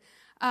around it.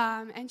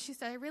 And she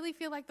said, I really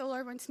feel like the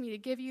Lord wants me to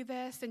give you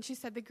this. And she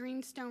said the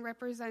green stone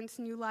represents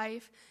new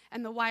life,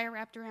 and the wire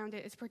wrapped around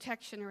it is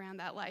protection around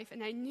that life.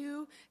 And I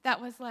knew that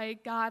was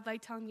like God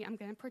like telling me, I'm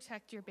going to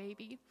protect your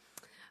baby.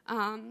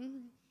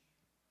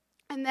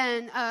 And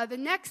then the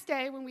next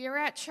day when we were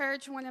at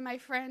church, one of my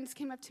friends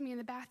came up to me in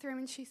the bathroom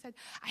and she said,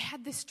 I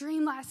had this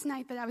dream last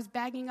night that I was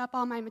bagging up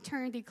all my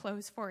maternity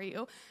clothes for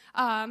you.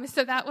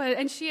 So that was,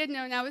 and she had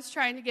known I was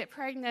trying to get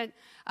pregnant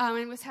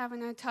and was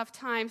having a tough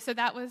time. So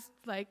that was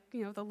like,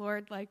 the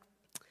Lord like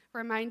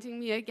reminding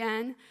me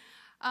again.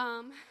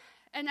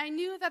 And I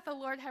knew that the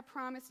Lord had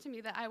promised to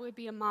me that I would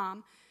be a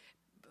mom.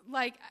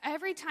 Like,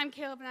 every time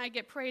Caleb and I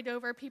get prayed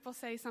over, people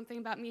say something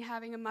about me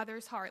having a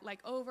mother's heart,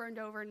 like, over and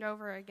over and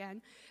over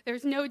again.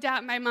 There's no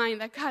doubt in my mind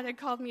that God had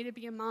called me to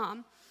be a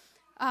mom.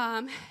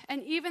 And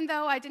even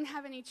though I didn't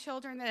have any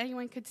children that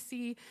anyone could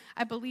see,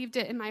 I believed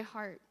it in my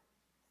heart.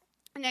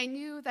 And I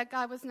knew that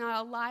God was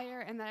not a liar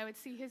and that I would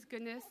see his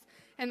goodness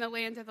in the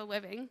land of the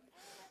living.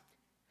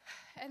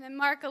 And then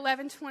Mark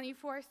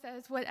 11:24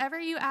 says, whatever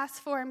you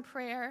ask for in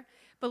prayer,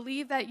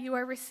 believe that you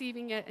are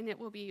receiving it and it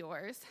will be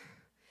yours.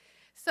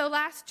 So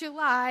last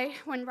July,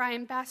 when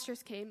Ryan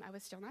Basters came, I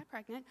was still not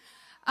pregnant,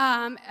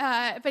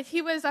 but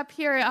he was up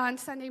here on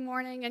Sunday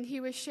morning, and he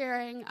was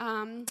sharing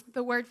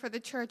the word for the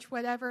church,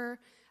 whatever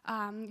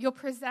you'll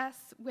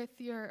possess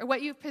or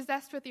what you've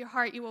possessed with your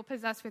heart, you will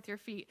possess with your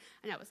feet.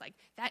 And I was like,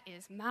 that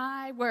is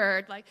my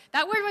word. Like,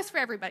 that word was for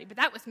everybody, but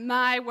that was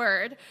my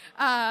word.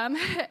 And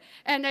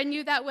I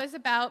knew that was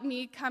about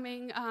me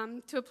coming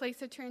to a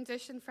place of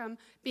transition from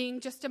being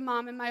just a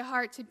mom in my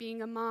heart to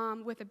being a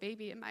mom with a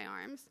baby in my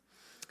arms.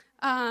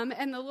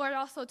 And the Lord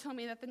also told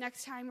me that the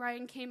next time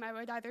Ryan came, I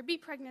would either be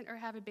pregnant or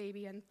have a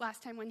baby. And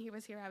last time when he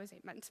was here, I was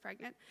 8 months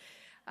pregnant.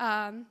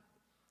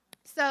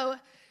 So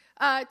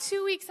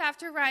 2 weeks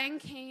after Ryan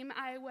came,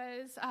 I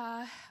was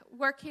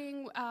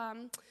working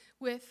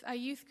with a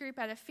youth group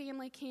at a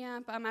family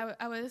camp.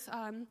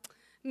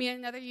 Me and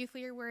another youth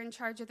leader were in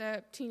charge of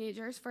the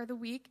teenagers for the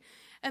week.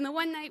 And the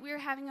one night we were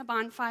having a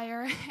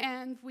bonfire,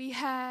 and we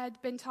had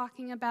been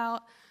talking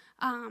about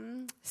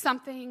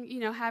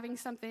something, having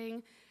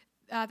something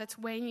that's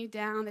weighing you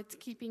down, that's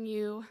keeping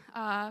you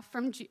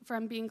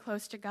from being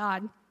close to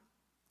God.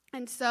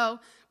 And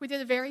so we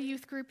did a very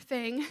youth group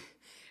thing.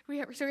 We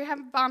were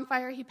having a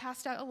bonfire. He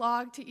passed out a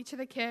log to each of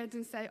the kids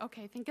and said,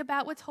 okay, think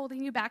about what's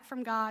holding you back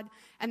from God,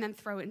 and then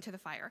throw it into the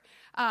fire.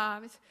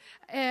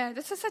 And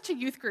this is such a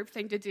youth group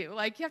thing to do.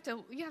 Like, you have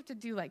to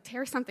do, like,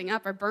 tear something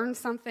up or burn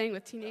something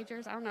with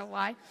teenagers. I don't know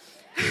why.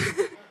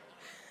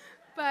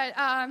 But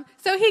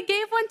so he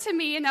gave one to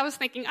me, and I was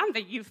thinking, I'm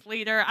the youth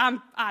leader. I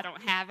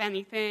don't have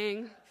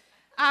anything.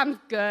 I'm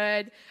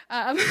good.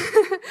 But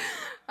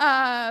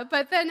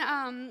then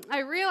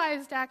I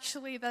realized,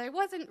 actually, that I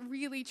wasn't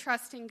really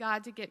trusting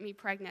God to get me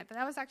pregnant, that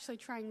I was actually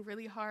trying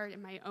really hard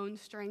in my own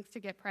strength to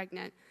get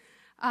pregnant.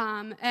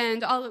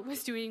 And all it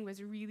was doing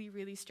was really,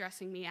 really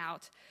stressing me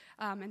out,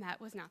 and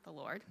that was not the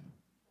Lord.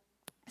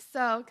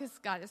 So, because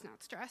God is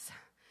not stress.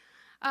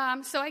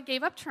 So I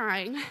gave up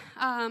trying.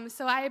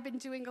 So I had been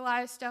doing a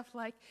lot of stuff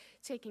like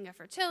taking a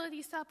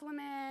fertility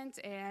supplement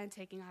and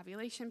taking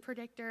ovulation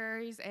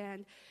predictors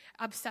and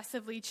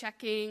obsessively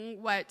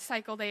checking what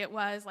cycle day it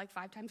was, like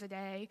 5 times a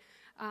day.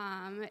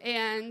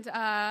 And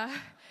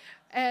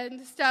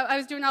stuff. I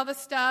was doing all this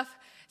stuff.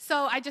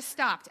 So I just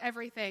stopped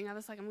everything. I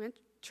was like, I'm going to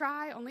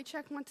try, only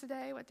check once a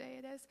day what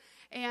day it is.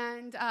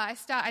 And I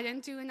stopped. I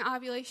didn't do an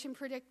ovulation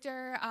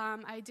predictor.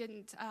 I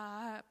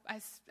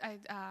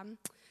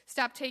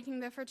stopped taking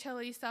the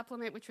fertility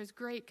supplement, which was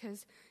great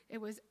because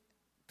it was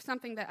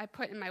something that I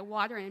put in my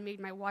water and it made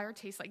my water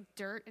taste like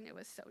dirt, and it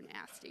was so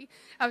nasty.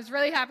 I was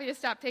really happy to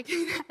stop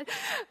taking that.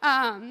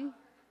 And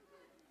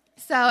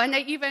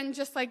I even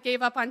just like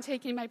gave up on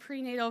taking my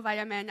prenatal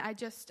vitamin. I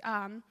just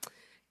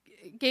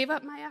gave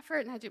up my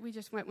effort, and we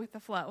just went with the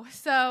flow.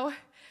 So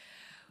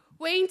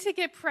waiting to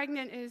get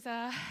pregnant is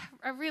a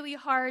really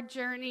hard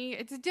journey.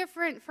 It's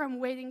different from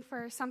waiting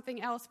for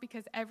something else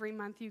because every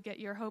month you get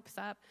your hopes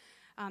up.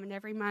 And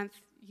every month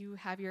you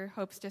have your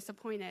hopes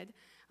disappointed.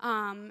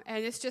 And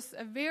it's just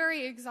a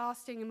very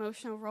exhausting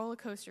emotional roller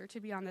coaster to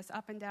be on this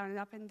up and down and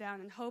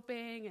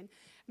hoping and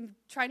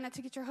trying not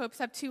to get your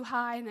hopes up too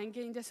high and then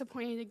getting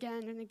disappointed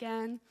again and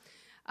again.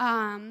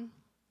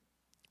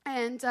 So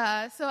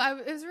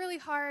it was really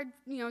hard,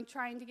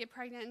 trying to get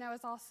pregnant. And I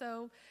was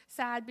also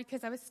sad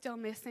because I was still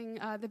missing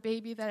the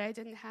baby that I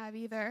didn't have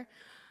either.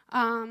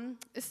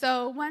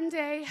 So one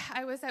day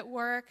I was at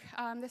work.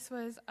 This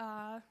was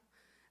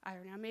I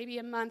don't know, maybe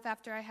a month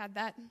after I had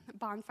that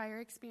bonfire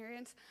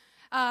experience.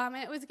 And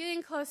it was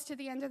getting close to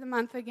the end of the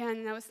month again,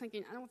 and I was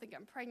thinking, I don't think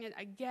I'm pregnant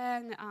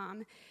again.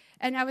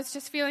 And I was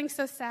just feeling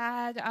so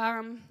sad,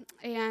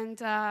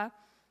 and I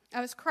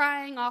was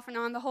crying off and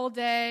on the whole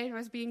day, and I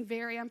was being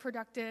very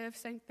unproductive.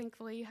 So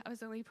thankfully, I was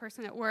the only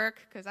person at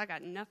work because I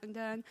got nothing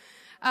done.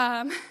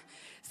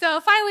 So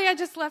finally, I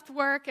just left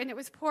work, and it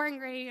was pouring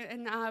rain,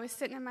 and I was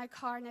sitting in my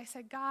car, and I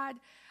said, God,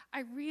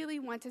 I really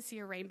want to see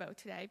a rainbow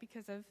today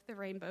because of the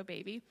rainbow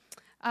baby.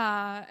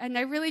 And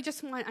I really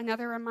just want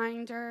another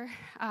reminder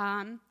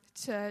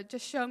to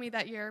just show me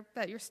that you're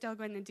still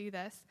going to do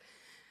this.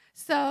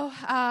 So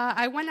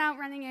I went out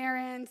running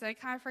errands, and I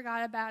kind of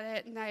forgot about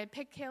it, and I had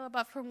picked Caleb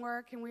up from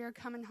work, and we were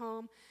coming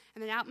home,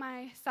 and then out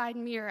my side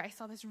mirror, I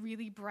saw this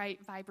really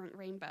bright, vibrant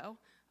rainbow.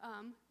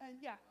 And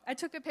yeah, I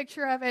took a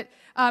picture of it.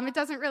 It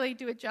doesn't really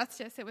do it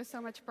justice. It was so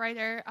much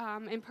brighter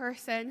in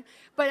person.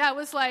 But I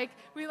was like,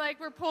 we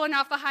were pulling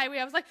off the highway.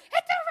 I was like,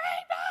 it's a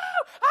rainbow!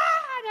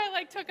 And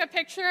I took a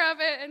picture of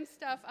it and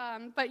stuff.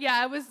 But yeah,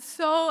 I was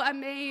so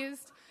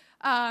amazed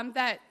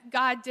that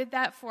God did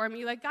that for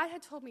me. God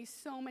had told me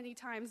so many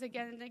times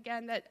again and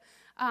again that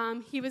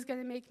he was going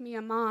to make me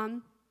a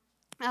mom.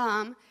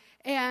 But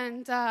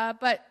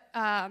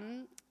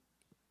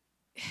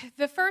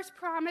the first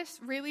promise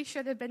really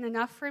should have been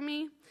enough for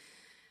me,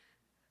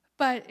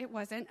 but it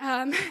wasn't.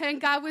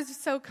 And God was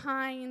so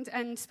kind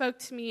and spoke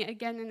to me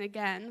again and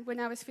again. When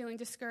I was feeling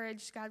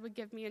discouraged, God would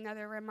give me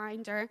another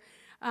reminder.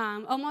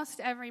 Almost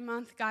every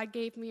month, God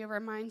gave me a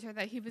reminder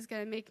that he was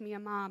going to make me a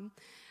mom.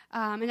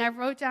 And I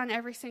wrote down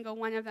every single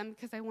one of them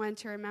because I wanted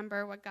to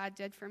remember what God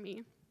did for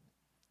me.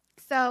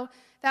 So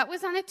that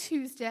was on a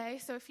Tuesday.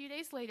 So a few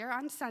days later,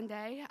 on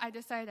Sunday, I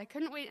decided I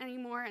couldn't wait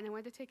anymore, and I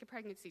wanted to take a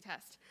pregnancy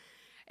test.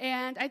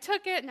 And I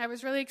took it, and I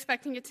was really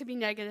expecting it to be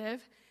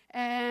negative,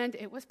 and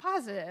it was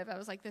positive. I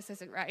was like, this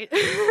isn't right.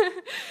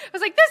 I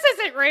was like, this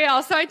isn't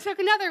real. So I took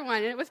another one,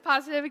 and it was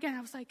positive again. I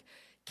was like,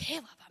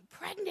 Caleb, I'm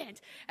pregnant.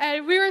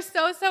 And we were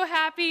so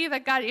happy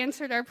that God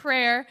answered our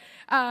prayer.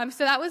 So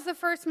that was the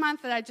first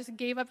month that I just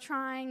gave up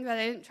trying, that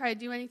I didn't try to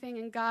do anything,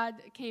 and God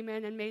came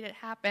in and made it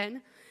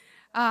happen.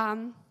 I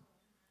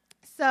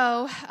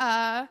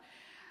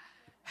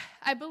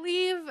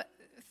believe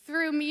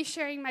through me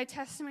sharing my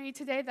testimony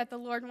today that the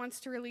Lord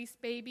wants to release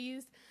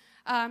babies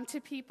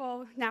to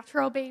people,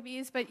 natural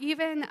babies, but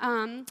even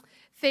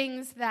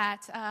things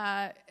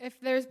that if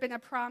there's been a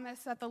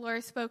promise that the Lord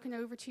has spoken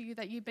over to you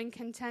that you've been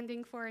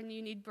contending for and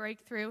you need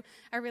breakthrough,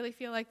 I really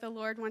feel like the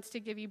Lord wants to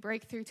give you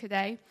breakthrough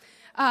today.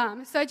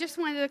 So I just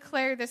wanted to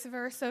declare this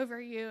verse over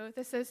you.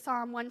 This is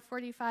Psalm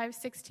 145,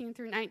 16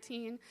 through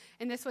 19,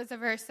 and this was a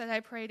verse that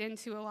I prayed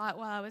into a lot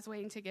while I was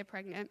waiting to get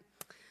pregnant.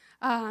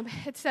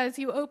 It says,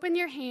 you open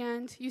your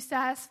hand, you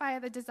satisfy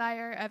the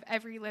desire of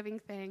every living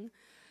thing.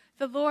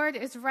 The Lord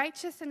is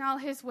righteous in all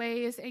his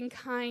ways and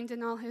kind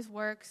in all his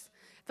works.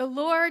 The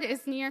Lord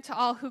is near to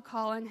all who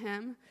call on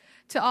him,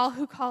 to all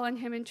who call on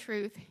him in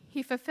truth.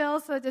 He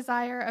fulfills the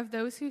desire of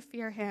those who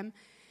fear him.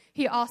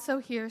 He also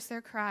hears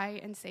their cry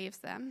and saves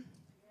them.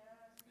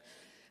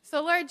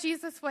 So, Lord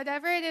Jesus,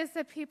 whatever it is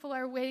that people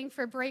are waiting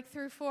for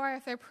breakthrough for,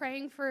 if they're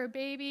praying for a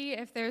baby,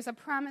 if there's a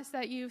promise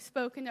that you've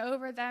spoken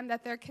over them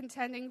that they're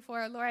contending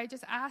for, Lord, I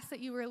just ask that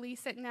you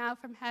release it now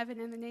from heaven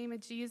in the name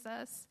of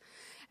Jesus.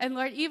 And,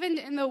 Lord, even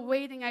in the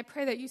waiting, I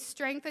pray that you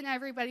strengthen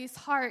everybody's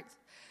heart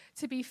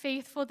to be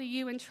faithful to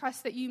you and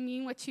trust that you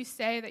mean what you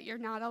say, that you're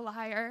not a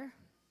liar.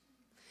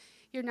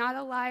 You're not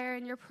a liar,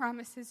 and your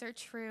promises are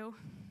true.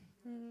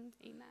 Amen.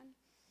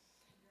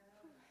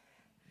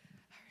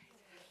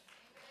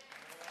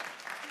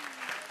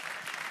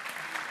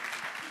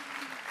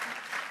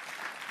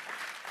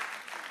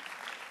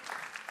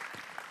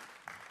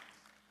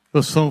 It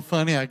was so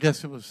funny. I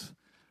guess it was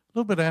a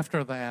little bit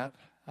after that.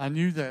 I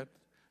knew that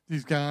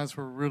these guys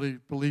were really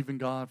believing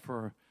God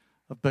for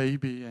a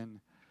baby. And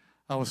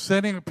I was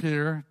sitting up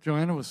here.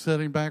 Joanna was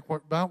sitting back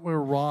about where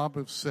Rob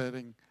was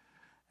sitting.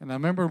 And I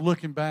remember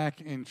looking back,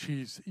 and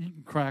she's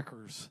eating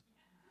crackers.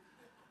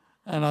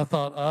 And I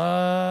thought,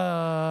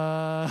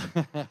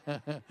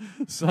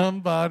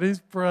 somebody's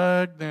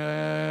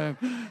pregnant.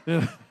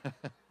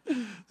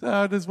 So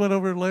I just went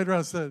over later.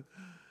 I said,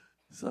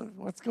 so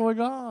what's going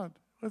on?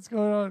 What's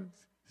going on?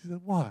 She said,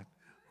 what?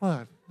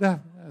 No.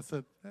 I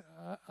said,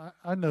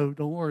 I know.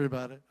 Don't worry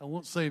about it. I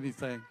won't say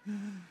anything.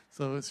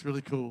 So it's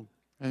really cool.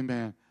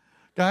 Amen.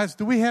 Guys,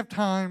 do we have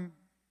time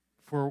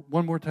for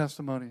one more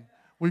testimony?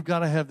 We've got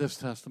to have this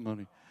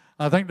testimony.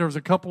 I think there was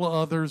a couple of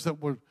others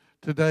that were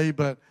today,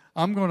 but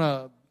I'm going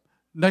to,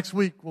 next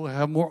week we'll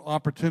have more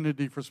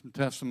opportunity for some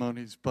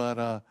testimonies. But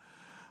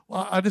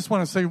well, I just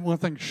want to say one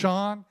thing.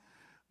 Sean,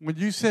 when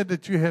you said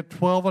that you had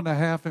 12 and a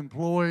half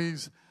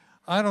employees,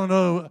 I don't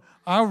know.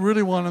 I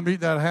really want to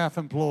meet that half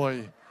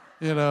employee.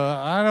 You know,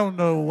 I don't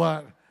know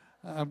what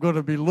I'm going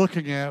to be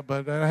looking at,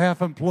 but that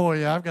half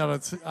employee, I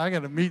got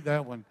to meet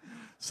that one.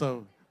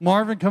 So,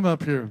 Marvin, come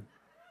up here.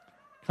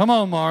 Come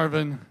on,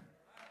 Marvin.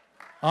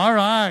 All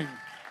right.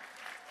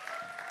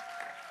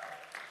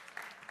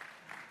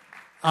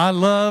 I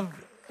love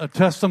a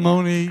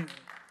testimony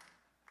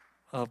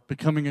of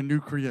becoming a new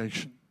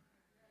creation.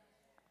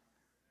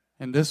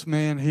 And this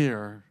man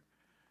here,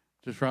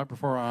 just right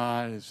before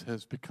our eyes,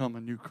 has become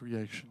a new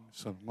creation.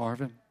 So,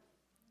 Marvin.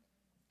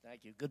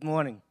 Thank you. Good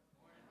morning.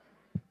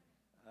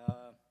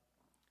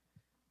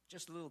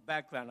 Just a little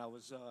background. I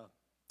was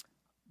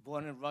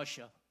born in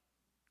Russia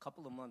a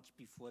couple of months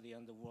before the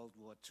end of World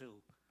War II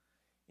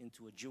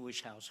into a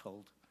Jewish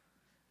household.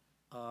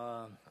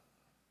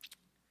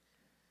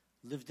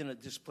 Lived in a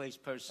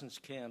displaced persons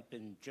camp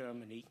in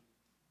Germany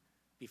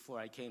before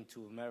I came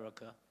to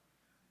America.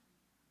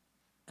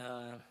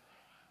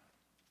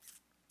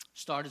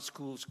 Started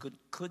schools,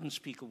 couldn't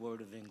speak a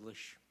word of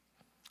English.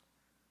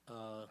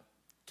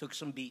 Took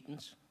some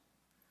beatings,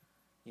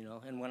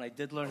 and when I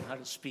did learn how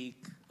to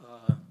speak,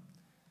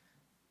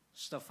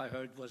 stuff I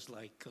heard was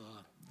like,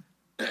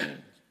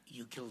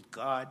 you killed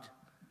God,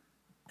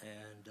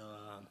 and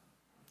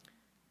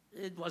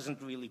it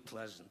wasn't really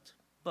pleasant,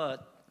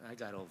 but I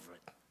got over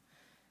it.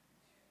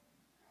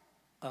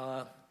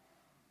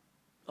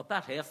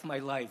 About half my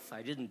life,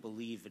 I didn't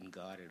believe in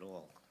God at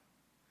all.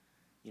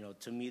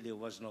 To me, there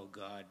was no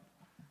God.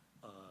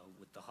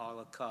 With the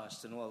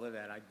Holocaust and all of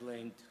that, I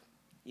blamed,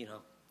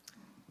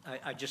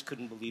 I just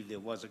couldn't believe there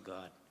was a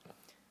God.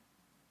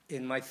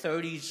 In my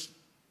 30s,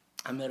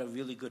 I met a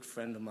really good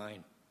friend of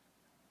mine.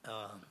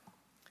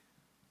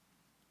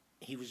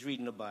 He was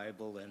reading the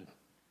Bible, and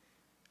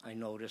I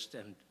noticed,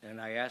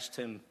 and I asked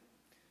him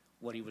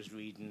what he was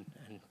reading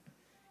and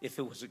if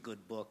it was a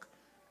good book.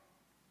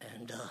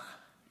 And,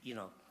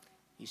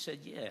 he said,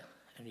 yeah,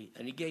 and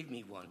he gave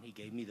me one. He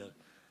gave me the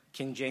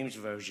King James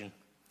Version,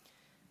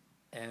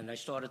 and I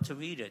started to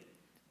read it,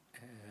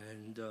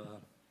 and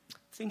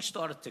things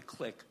started to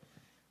click.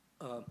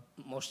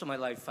 Most of my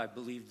life, I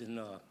believed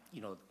in,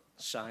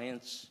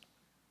 science,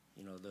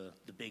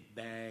 the Big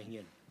Bang,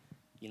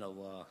 and,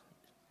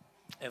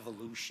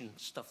 evolution,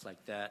 stuff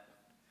like that.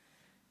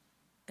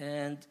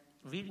 And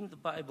reading the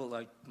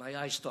Bible, my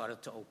eyes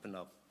started to open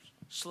up,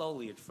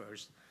 slowly at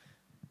first.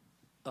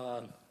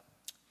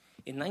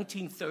 In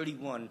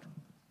 1931,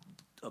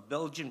 a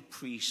Belgian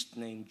priest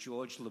named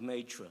Georges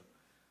Lemaitre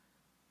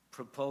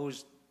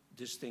proposed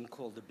this thing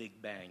called the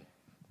Big Bang.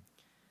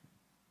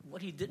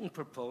 What he didn't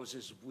propose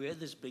is where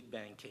this Big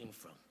Bang came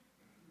from.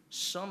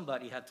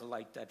 Somebody had to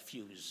light that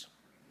fuse,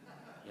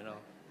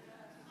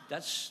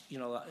 That's,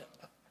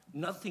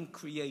 nothing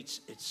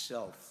creates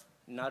itself,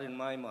 not in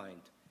my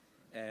mind.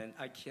 And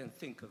I can't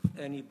think of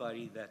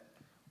anybody that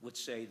would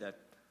say that,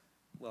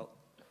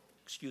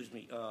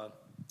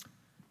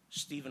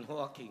 Stephen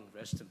Hawking,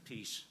 rest in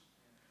peace.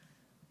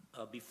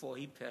 Before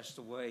he passed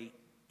away,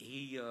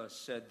 he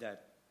said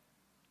that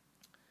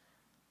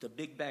the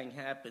Big Bang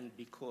happened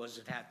because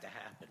it had to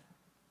happen.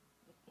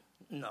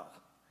 No.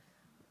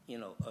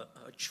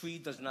 A tree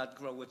does not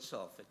grow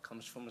itself. It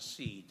comes from a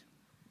seed.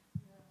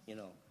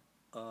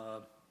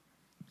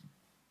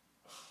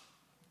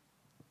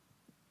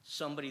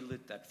 Somebody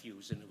lit that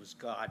fuse, and it was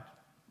God.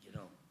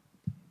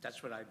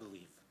 That's what I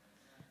believe.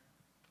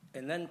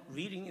 And then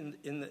reading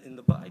in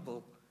the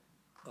Bible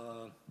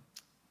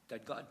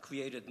that God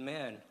created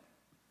man,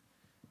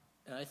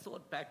 and I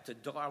thought back to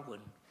Darwin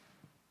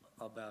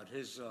about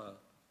his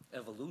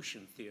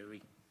evolution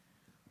theory,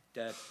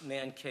 that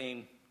man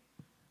came,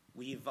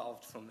 we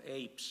evolved from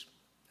apes.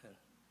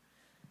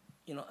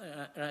 And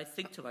I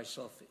think to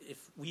myself,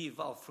 if we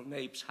evolved from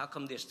apes, how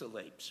come they're still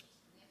apes?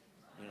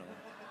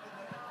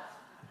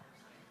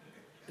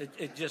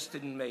 It just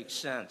didn't make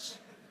sense,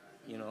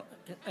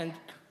 And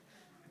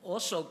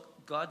also,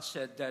 God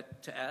said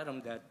that to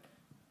Adam that,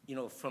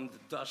 from the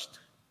dust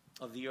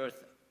of the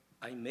earth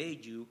I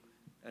made you,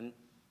 and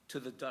to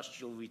the dust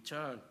you'll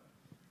return.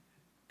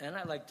 And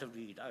I like to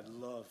read. I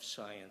love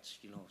science,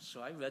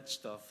 So I read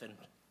stuff, and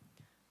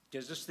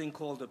there's this thing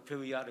called the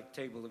periodic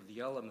table of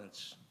the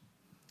elements.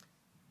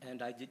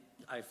 And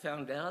I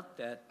found out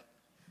that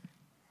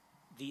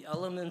the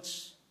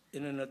elements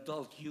in an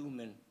adult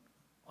human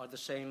are the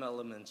same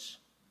elements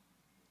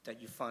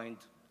that you find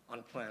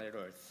on planet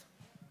Earth.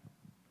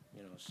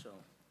 So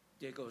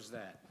there goes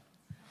that.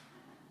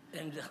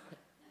 And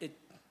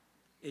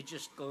it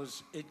just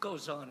goes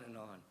on and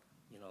on.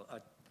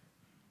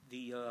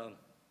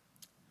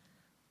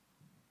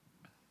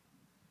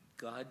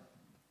 God,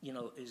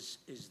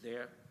 is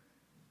there.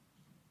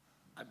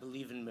 I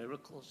believe in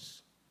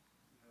miracles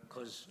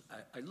because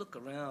I look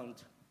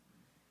around,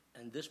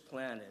 and this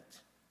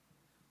planet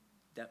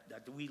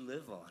that we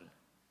live on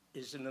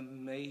is an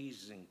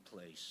amazing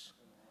place.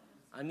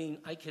 I mean,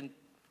 I can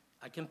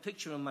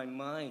picture in my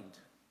mind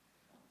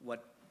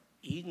what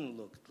Eden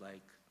looked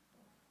like,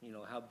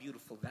 how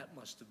beautiful that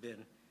must have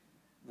been.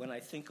 When I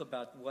think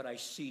about what I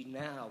see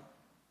now,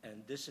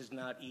 and this is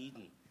not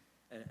Eden,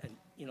 and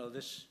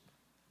this,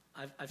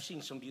 I've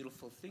seen some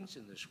beautiful things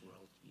in this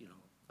world,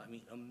 I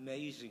mean,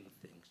 amazing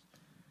things.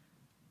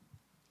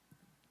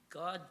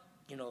 God,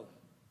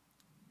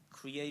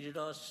 created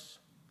us.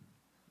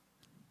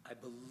 I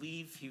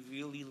believe he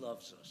really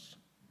loves us.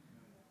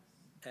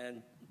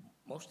 And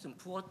most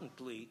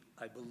importantly,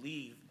 I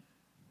believe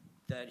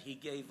that he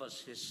gave us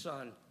his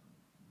son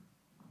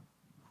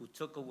who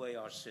took away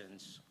our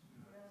sins.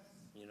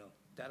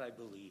 That I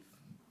believe.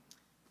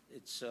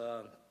 It's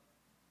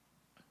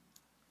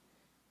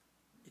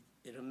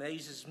it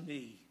amazes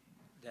me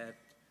that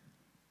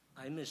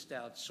I missed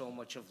out so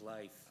much of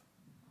life,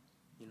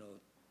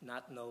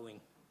 not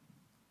knowing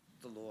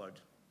the Lord.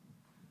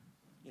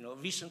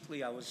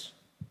 Recently I was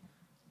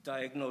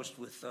diagnosed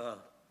with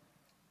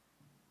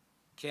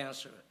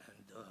cancer,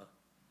 and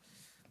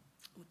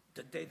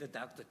the day the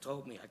doctor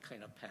told me, I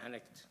kind of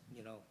panicked,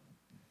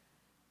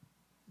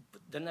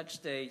 But the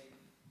next day,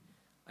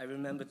 I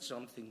remembered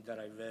something that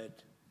I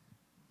read,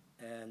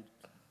 and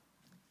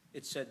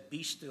it said,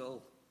 "Be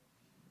still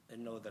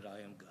and know that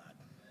I am God."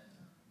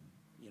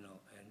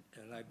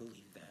 And I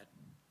believe that,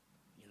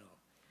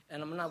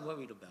 and I'm not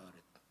worried about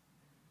it.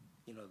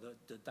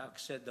 The doc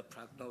said the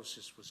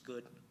prognosis was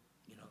good,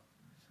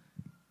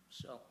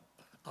 so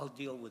I'll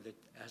deal with it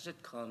as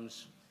it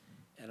comes,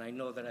 and I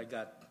know that I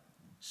got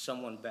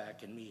someone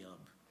backing me up.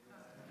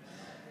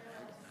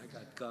 I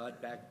got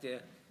God back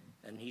there,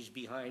 and He's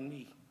behind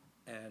me,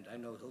 and I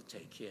know He'll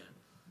take care.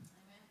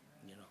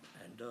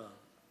 And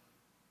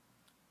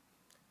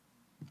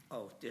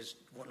there's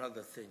one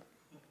other thing.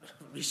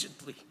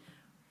 Recently,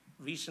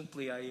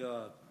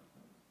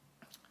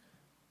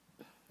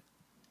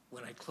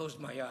 when I closed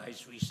my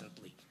eyes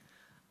recently,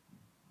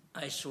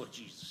 I saw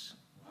Jesus.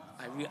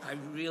 I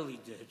really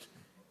did,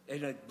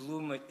 and it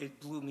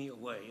blew me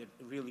away. It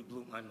really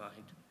blew my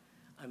mind.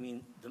 I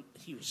mean,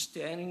 he was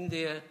standing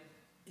there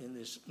in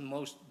this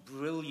most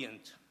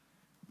brilliant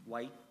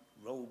white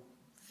robe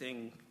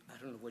thing. I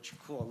don't know what you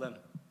call them.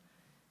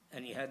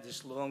 And he had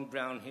this long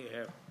brown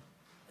hair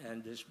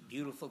and this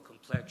beautiful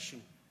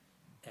complexion.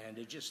 And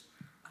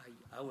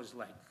I was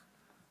like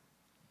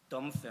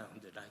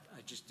dumbfounded.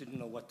 I just didn't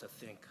know what to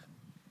think.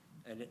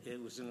 And it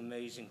was an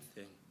amazing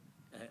thing.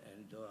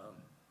 And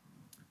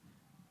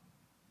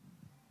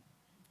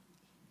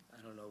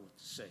I don't know what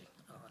to say,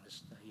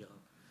 honest.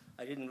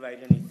 I didn't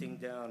write anything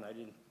down. I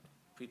didn't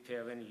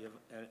prepare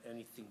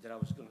anything that I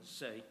was going to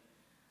say.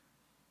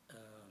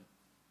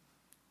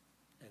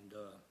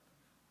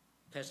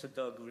 Pastor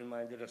Doug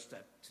reminded us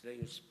that today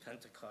is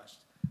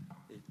Pentecost.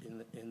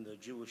 In the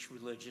Jewish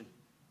religion,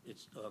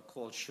 it's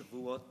called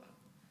Shavuot.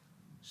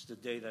 It's the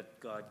day that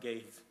God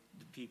gave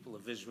the people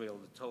of Israel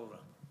the Torah,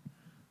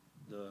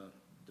 the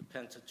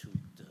Pentateuch,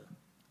 the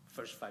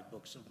first 5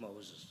 books of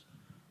Moses.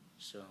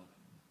 So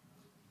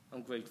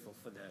I'm grateful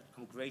for that.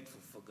 I'm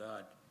grateful for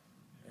God.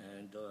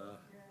 And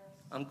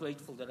I'm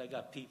grateful that I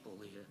got people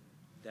here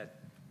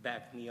that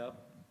back me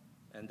up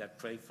and that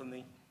pray for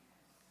me.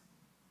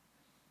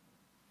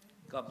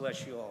 God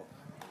bless you all.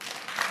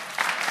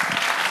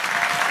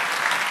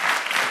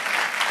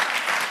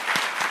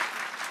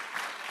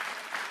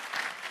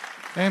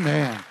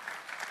 Amen.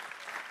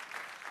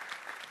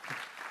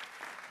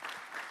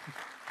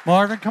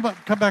 Marvin,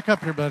 come back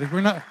up here, buddy.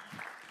 We're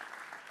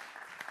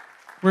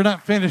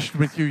not finished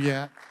with you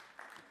yet.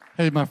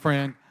 Hey, my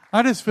friend.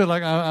 I just feel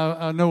like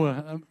I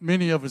know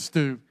many of us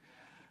do.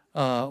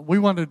 We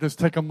want to just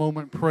take a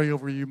moment and pray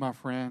over you, my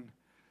friend,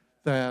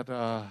 that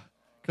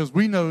because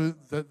we know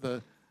that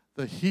the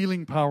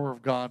healing power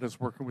of God is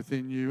working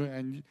within you,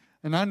 and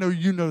I know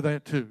you know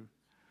that too.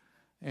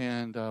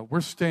 And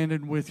we're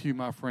standing with you,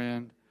 my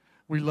friend.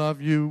 We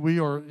love you. We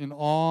are in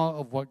awe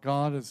of what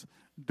God is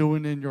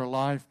doing in your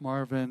life,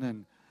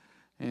 Marvin,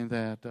 and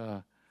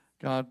that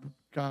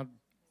God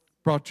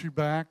brought you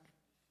back.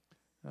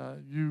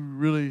 You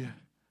really,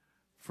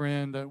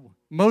 friend,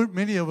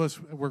 many of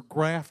us were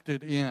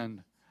grafted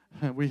in.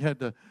 We had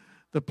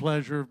the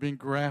pleasure of being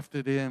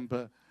grafted in,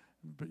 but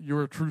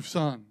you're a true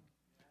son.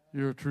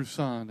 You're a true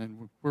son,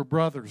 and we're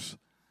brothers,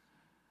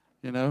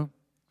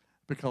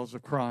 because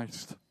of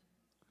Christ,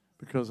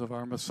 because of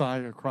our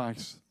Messiah,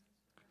 Christ.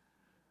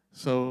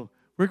 So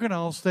we're going to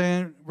all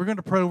stand. We're going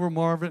to pray over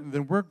Marvin, and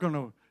then we're going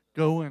to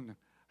go and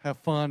have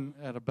fun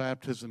at a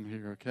baptism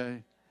here,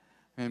 okay?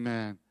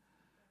 Amen.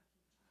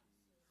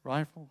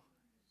 Rifle,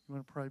 you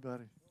want to pray,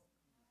 buddy?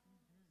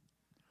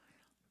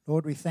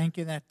 Lord, we thank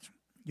you that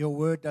your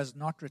word does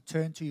not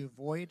return to you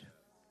void,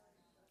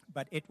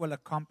 but it will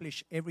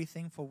accomplish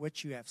everything for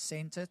which you have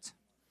sent it.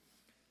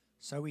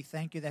 So we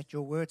thank you that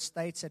your word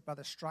states that by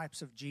the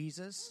stripes of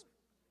Jesus,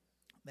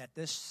 that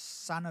this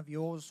son of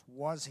yours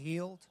was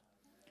healed.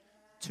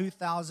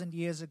 2,000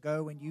 years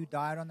ago when you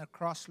died on the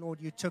cross, Lord,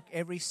 you took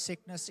every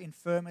sickness,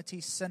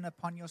 infirmity, sin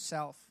upon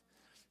yourself.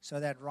 So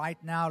that right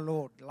now,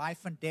 Lord,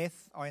 life and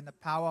death are in the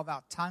power of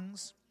our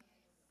tongues.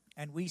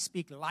 And we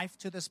speak life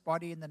to this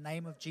body in the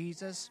name of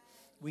Jesus.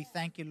 We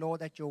thank you,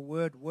 Lord, that your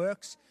word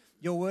works.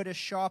 Your word is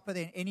sharper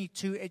than any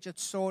two-edged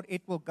sword.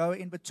 It will go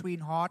in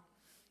between heart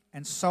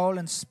and soul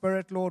and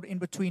spirit, Lord, in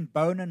between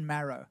bone and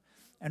marrow,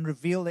 and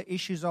reveal the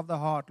issues of the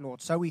heart,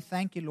 Lord. So we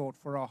thank you, Lord,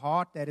 for a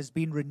heart that has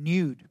been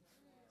renewed.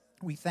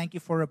 We thank you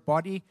for a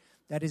body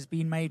that has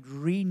been made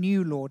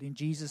renew, Lord, in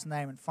Jesus'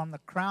 name. And from the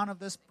crown of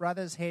this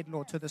brother's head,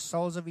 Lord, to the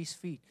soles of his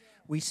feet,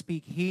 we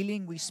speak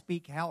healing, we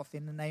speak health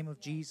in the name of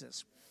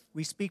Jesus.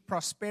 We speak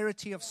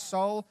prosperity of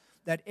soul,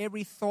 that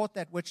every thought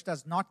that which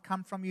does not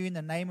come from you in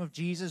the name of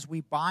Jesus,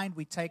 we bind,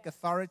 we take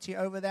authority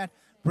over that,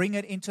 bring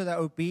it into the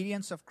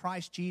obedience of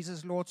Christ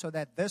Jesus, Lord, so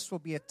that this will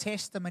be a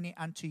testimony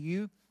unto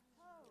you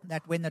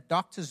that when the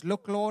doctors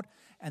look, Lord,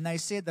 and they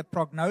said the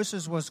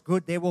prognosis was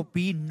good, there will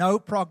be no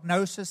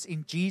prognosis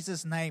in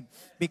Jesus' name,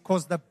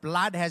 because the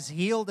blood has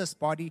healed this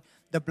body.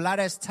 The blood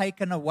has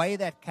taken away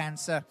that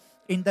cancer.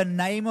 In the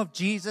name of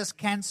Jesus,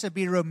 cancer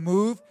be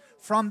removed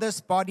from this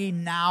body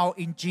now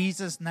in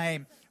Jesus'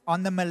 name.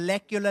 On the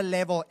molecular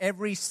level,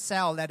 every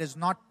cell that is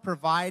not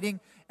providing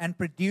and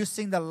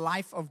producing the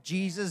life of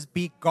Jesus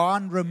be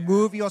gone.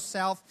 Remove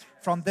yourself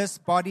from this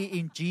body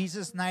in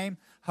Jesus' name.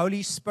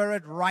 Holy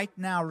Spirit, right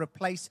now,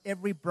 replace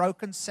every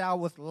broken cell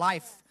with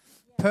life,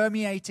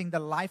 permeating the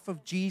life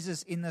of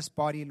Jesus in this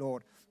body,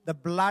 Lord. The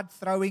blood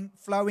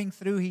flowing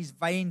through his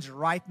veins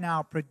right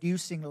now,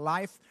 producing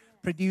life,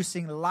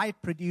 producing light,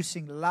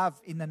 producing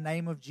love in the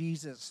name of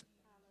Jesus.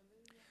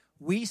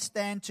 We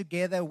stand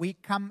together, we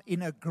come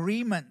in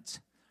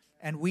agreement,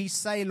 and we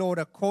say, Lord,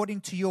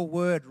 according to your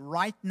word,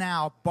 right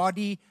now,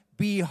 body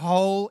be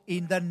whole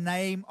in the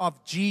name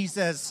of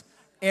Jesus.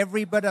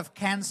 Every bit of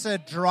cancer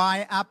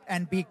dry up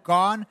and be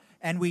gone.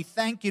 And we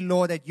thank you,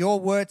 Lord, that your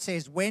word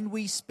says, when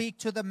we speak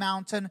to the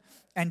mountain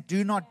and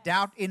do not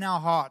doubt in our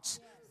hearts,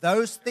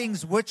 those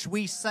things which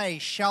we say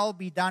shall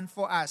be done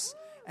for us.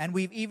 And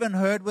we've even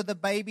heard with the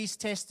baby's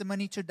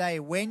testimony today,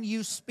 when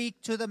you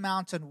speak to the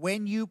mountain,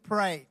 when you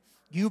pray,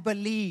 you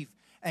believe,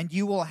 and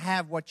you will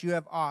have what you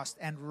have asked.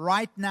 And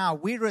right now,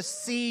 we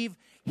receive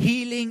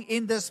healing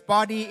in this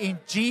body in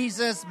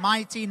Jesus'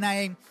 mighty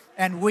name.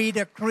 And we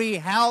decree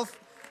health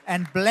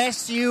and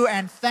bless you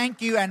and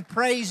thank you and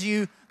praise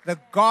you, the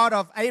God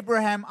of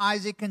Abraham,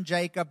 Isaac, and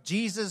Jacob,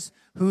 Jesus,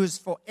 who is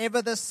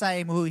forever the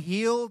same, who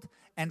healed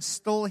and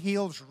still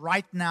heals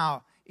right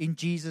now in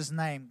Jesus'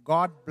 name.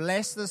 God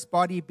bless this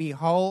body, be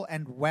whole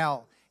and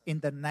well in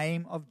the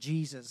name of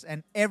Jesus.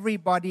 And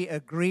everybody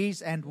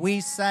agrees, and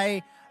we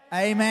say,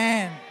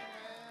 Amen.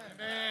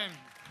 Amen.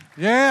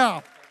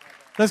 Yeah.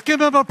 Let's give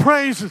him a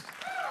praise.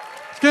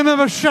 Let's give him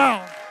a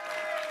shout.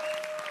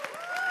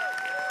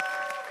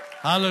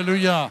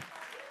 Hallelujah.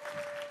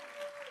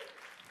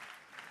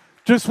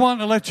 Just wanted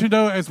to let you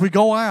know, as we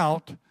go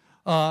out,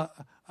 I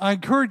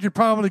encourage you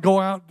probably to go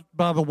out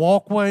by the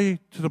walkway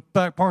to the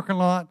back parking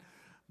lot.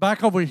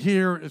 Back over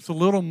here, it's a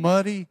little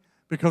muddy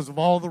because of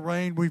all the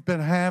rain we've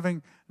been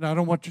having, and I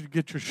don't want you to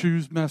get your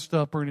shoes messed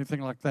up or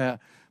anything like that.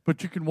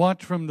 But you can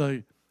watch from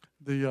the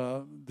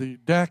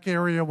deck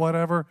area,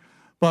 whatever.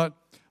 But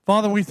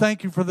Father, we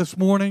thank you for this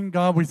morning.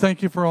 God, we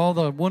thank you for all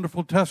the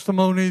wonderful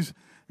testimonies.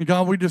 And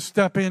God, we just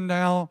step in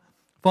now,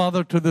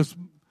 Father, to this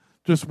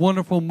just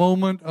wonderful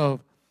moment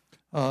of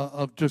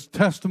just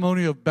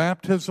testimony of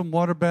baptism,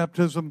 water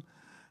baptism.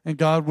 And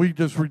God, we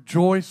just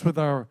rejoice with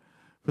our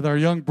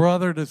young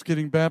brother that's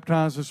getting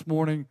baptized this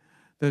morning,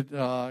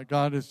 that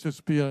God, it's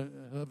just be a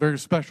very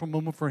special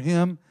moment for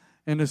him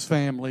and his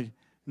family.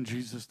 In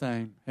Jesus'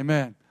 name,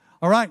 amen.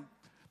 All right,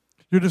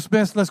 you're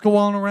dismissed. Let's go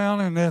on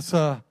around and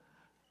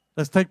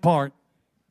let's take part.